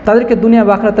তাদেরকে দুনিয়া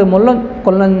বা আখিরাতে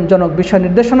কল্যাণজনক বিষয়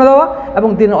নির্দেশনা দেওয়া এবং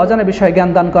দিনের অজানা বিষয়ে জ্ঞান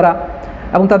দান করা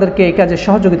এবং তাদেরকে এই কাজে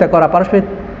সহযোগিতা করা, পারস্পরিক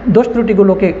দোষ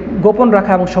ত্রুটিগুলোকে গোপন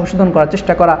রাখা এবং সংশোধন করার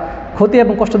চেষ্টা করা, ক্ষতি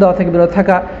এবং কষ্ট দেওয়া থেকে বিরত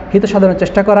থাকা, হিত সাধনের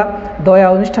চেষ্টা করা, দয়া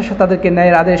ও নিষ্ঠার সাথে তাদেরকে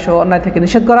ন্যায়ের আদেশ ও অন্যায় থেকে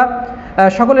নিষেধ করা,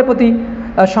 সকলের প্রতি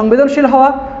সংবেদনশীল হওয়া,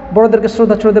 বড়দেরকে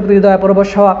শ্রদ্ধা, ছোটদের প্রতি দয়া পরবশ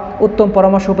হওয়া, উত্তম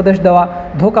পরামর্শ উপদেশ দেওয়া,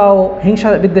 ধোঁকা ও হিংসা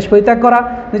বিদ্বেষ পরিত্যাগ করা,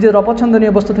 নিজেদের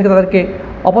অপছন্দনীয় বস্তু থেকে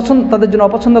তাদের জন্য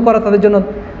অপছন্দ করা, তাদের জন্য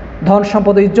ধন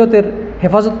সম্পদ ইজ্জতের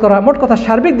হেফাজত করা, মোট কথা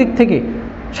সার্বিক দিক থেকে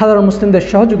সাধারণ মুসলিমদের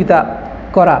সহযোগিতা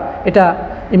করা। এটা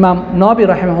ইমাম নওয়াবী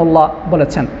রাহিমাহুল্লাহ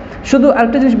বলেছেন। শুধু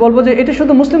আরেকটা জিনিস বলবো যে এটি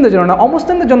শুধু মুসলিমদের জন্য না,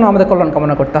 অমুসলিমদের জন্য আমাদের কল্যাণ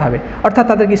কামনা করতে হবে। অর্থাৎ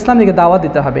তাদেরকে ইসলাম দিকে দাওয়াত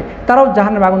দিতে হবে। তারাও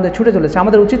জাহান্নামের আগুন দিয়ে ছুটে চলেছে,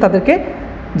 আমাদের উচিত তাদেরকে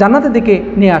জান্নাতের দিকে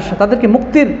নিয়ে আসা, তাদেরকে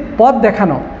মুক্তির পথ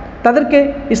দেখানো, তাদেরকে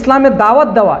ইসলামের দাওয়াত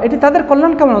দেওয়া। এটি তাদের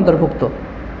কল্যাণ কামনার অন্তর্ভুক্ত,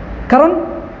 কারণ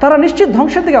তারা নিশ্চিত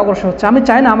ধ্বংসের দিকে অগ্রসর হচ্ছে। আমি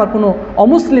চাই না আমার কোনো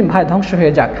অমুসলিম ভাই ধ্বংস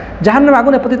হয়ে যাক, জাহান্নামে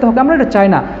আগুনে পতিত হোক, আমরা এটা চাই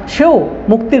না। সেও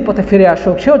মুক্তির পথে ফিরে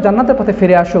আসুক, সেও জান্নাতের পথে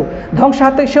ফিরে আসুক, ধ্বংস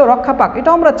হাত থেকে সেও রক্ষা পাক,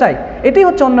 এটাও আমরা চাই। এটাই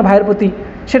হচ্ছে অন্য ভাইয়ের প্রতি,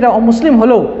 সেটা অমুসলিম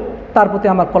হলেও তার প্রতি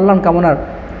আমার কল্যাণ কামনার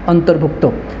অন্তর্ভুক্ত।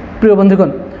 প্রিয় বন্ধুগণ,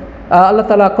 আল্লাহ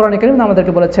তাআলা কোরআনে কারীমে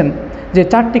আমাদেরকে বলেছেন যে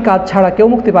 4টি কাজ ছাড়া কেউ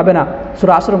মুক্তি পাবে না।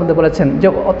 সূরা আসরের মধ্যে বলেছেন যে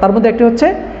তার মধ্যে একটি হচ্ছে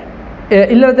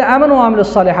ইল্লাযিনা আমানু ওয়া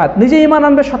আমিলুস সালিহাত, নিজে ঈমান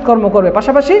আনবে, সৎকর্ম করবে,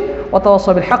 পাশাপাশি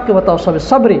ওয়াতাওয়াসাউ বিল হাক্কি ওয়াতাওয়াসাউ বিস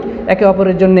সাবরি,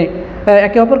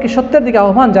 একে অপরকে সত্যের দিকে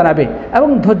আহ্বান জানাবে এবং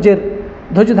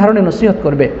ধৈর্য ধারণে নসিহত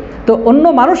করবে। তো অন্য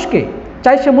মানুষকে,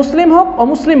 চাই সে মুসলিম হোক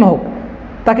অমুসলিম হোক,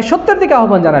 তাকে সত্যের দিকে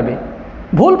আহ্বান জানাবে,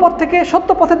 ভুল পথ থেকে সত্য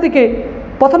পথের দিকে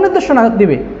পথ নির্দেশনা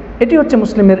দিবে। এটি হচ্ছে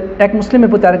এক মুসলিমের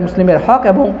প্রতি আরেক মুসলিমের হক,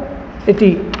 এবং এটি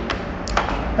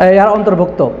এর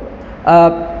অন্তর্ভুক্ত,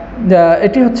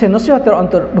 এটি হচ্ছে নসিহতের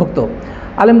অন্তর্ভুক্ত।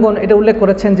 আলেমগণ এটা উল্লেখ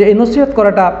করেছেন যে এই নসিহত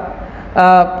করাটা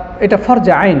এটা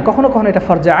ফরজে আইন, কখনো কখনো এটা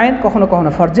ফরজে আইন, কখনো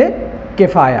কখনো ফরজে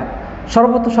কেফায়া।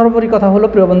 সর্বোপরি কথা হলো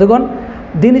প্রিয় বন্ধুগণ,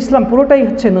 দিন ইসলাম পুরোটাই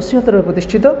হচ্ছে নসিহতের উপর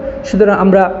প্রতিষ্ঠিত। সুতরাং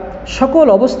আমরা সকল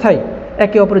অবস্থায়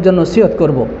একে অপরের জন্য নসিহত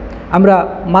করব। আমরা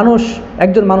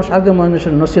একজন মানুষ আরেকজন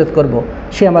মানুষের নসিহত করব।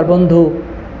 সে আমার বন্ধু,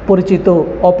 পরিচিত,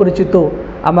 অপরিচিত,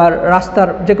 আমার রাস্তার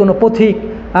যে কোনো পথিক,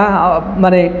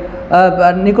 মানে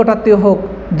নিকটাত্মীয় হোক,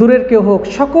 দূরের কেউ হোক,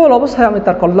 সকল অবস্থায় আমি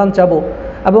তার কল্যাণ চাবো,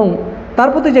 এবং তার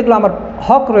প্রতি যেগুলো আমার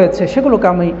হক রয়েছে সেগুলোকে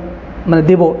আমি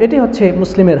দেব। এটি হচ্ছে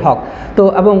মুসলিমের হক। তো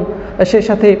এবং সেই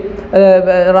সাথে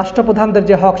রাষ্ট্রপ্রধানদের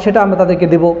যে হক সেটা আমরা তাদেরকে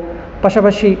দেব,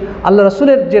 পাশাপাশি আল্লাহ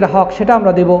রসুলের যে হক সেটা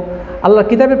আমরা দেব, আল্লাহর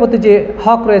কিতাবের প্রতি যে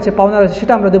হক রয়েছে, পাওনা রয়েছে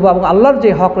সেটা আমরা দেবো, এবং আল্লাহর যে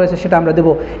হক রয়েছে সেটা আমরা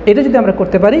দেবো। এটা যদি আমরা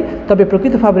করতে পারি তবে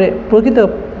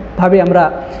প্রকৃতভাবে আমরা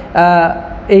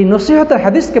এই নসিহতের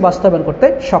হাদিসকে বাস্তবায়ন করতে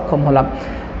সক্ষম হলাম।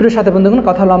 প্রিয় সাথে বন্ধুগণ,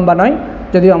 কথা লম্বা নয়,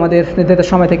 যদিও আমাদের নির্ধারিত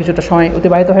সময় থেকে কিছুটা সময়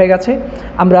অতিবাহিত হয়ে গেছে।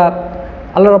 আমরা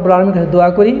আল্লাহ রাব্বুল আলামিনের কাছে দোয়া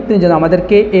করি তিনি যেন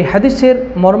আমাদেরকে এই হাদিসের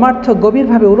মর্মার্থ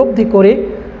গভীরভাবে উপলব্ধি করে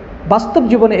বাস্তব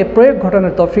জীবনে এর প্রয়োগ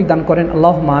ঘটানোর তৌফিক দান করেন।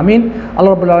 আল্লাহুম্মা আমিন।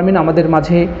 আল্লাহ রাব্বুল আলামিন আমাদের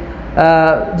মাঝে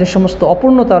যে সমস্ত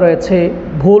অপূর্ণতা রয়েছে,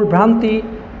 ভুল ভ্রান্তি,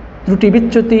 ত্রুটি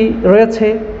বিচ্যুতি রয়েছে,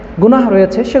 গুনাহ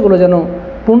রয়েছে, সেগুলো যেন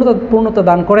পূর্ণতা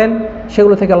দান করেন,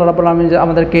 সেগুলো থেকে আল্লাহ রাব্বুল আলামিন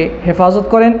আমাদেরকে হেফাজত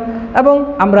করেন, এবং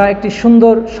আমরা একটি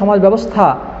সুন্দর সমাজ ব্যবস্থা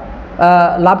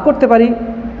লাভ করতে পারি,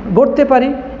 গড়তে পারি।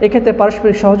 এক্ষেত্রে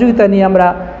পারস্পরিক সহযোগিতা নিয়ে আমরা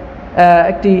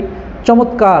একটি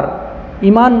চমৎকার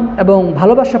ঈমান এবং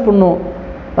ভালোবাসাপূর্ণ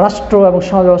রাষ্ট্র এবং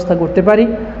সমাজ ব্যবস্থা গড়তে পারি।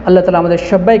 আল্লাহ তাআলা আমাদের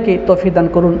সবাইকে তৌফিক দান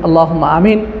করুন। আল্লাহুম্মা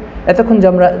আমিন।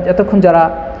 এতক্ষণ যারা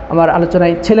আমার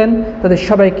আলোচনায় ছিলেন তাদের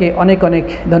সবাইকে অনেক অনেক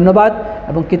ধন্যবাদ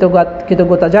এবং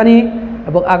কৃতজ্ঞতা জানিয়ে,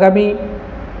 এবং আগামী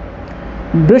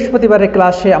বৃহস্পতিবারের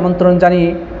ক্লাসে আমন্ত্রণ জানিয়ে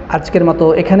আজকের মতো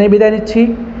এখানেই বিদায় নিচ্ছি।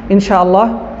 ইনশাআল্লাহ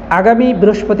আগামী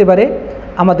বৃহস্পতিবারে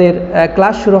আমাদের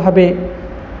ক্লাস শুরু হবে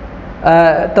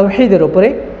তাওহীদের উপরে।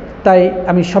 তাই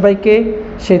আমি সবাইকে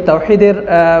সেই তাওহীদের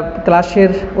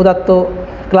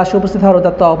ক্লাসে উপস্থিত হওয়ার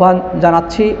উদাত্ত আহ্বান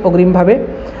জানাচ্ছি অগ্রিমভাবে,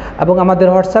 এবং আমাদের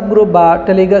হোয়াটসঅ্যাপ গ্রুপ বা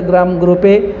টেলিগ্রাম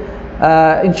গ্রুপে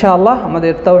ইনশাআল্লাহ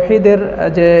আমাদের তাওহীদের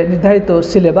যে নির্ধারিত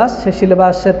সিলেবাস, সেই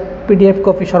সিলেবাসের PDF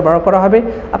কপি সরবরাহ করা হবে।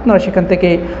 আপনারা সেখান থেকে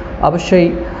অবশ্যই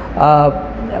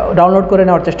ডাউনলোড করে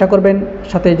নেওয়ার চেষ্টা করবেন,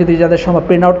 সাথে যদি যাদের সম্ভব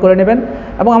প্রিন্ট আউট করে নেবেন।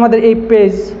 এবং আমাদের এই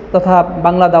পেজ তথা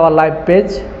বাংলা দাওয়া লাইভ পেজ,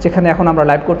 যেখানে এখন আমরা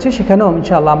লাইভ করছি, সেখানেও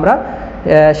ইনশাআল্লাহ আমরা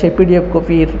সেই PDF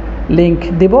কপির লিঙ্ক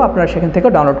দিব, আপনারা সেখান থেকে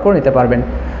ডাউনলোড করে নিতে পারবেন।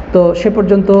 তো সে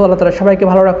পর্যন্ত আল্লাহ তাআলা সবাইকে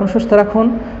ভালো রাখুন, সুস্থ রাখুন,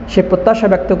 সে প্রত্যাশা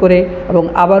ব্যক্ত করে এবং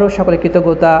আবারও সকলে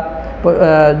কৃতজ্ঞতা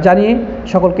জানিয়ে,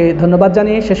 সকলকে ধন্যবাদ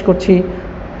জানিয়ে শেষ করছি।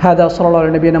 হাদা সাল্লাল্লাহু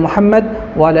আলা নবিয়িনা মুহাম্মদ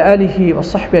ওয়া আলা আলিহি ওয়া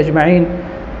সাহবিহি আজমাইন।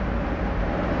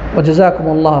 وجزاكم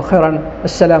الله خيرا.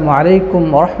 السلام عليكم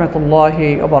ورحمة الله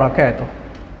وبركاته.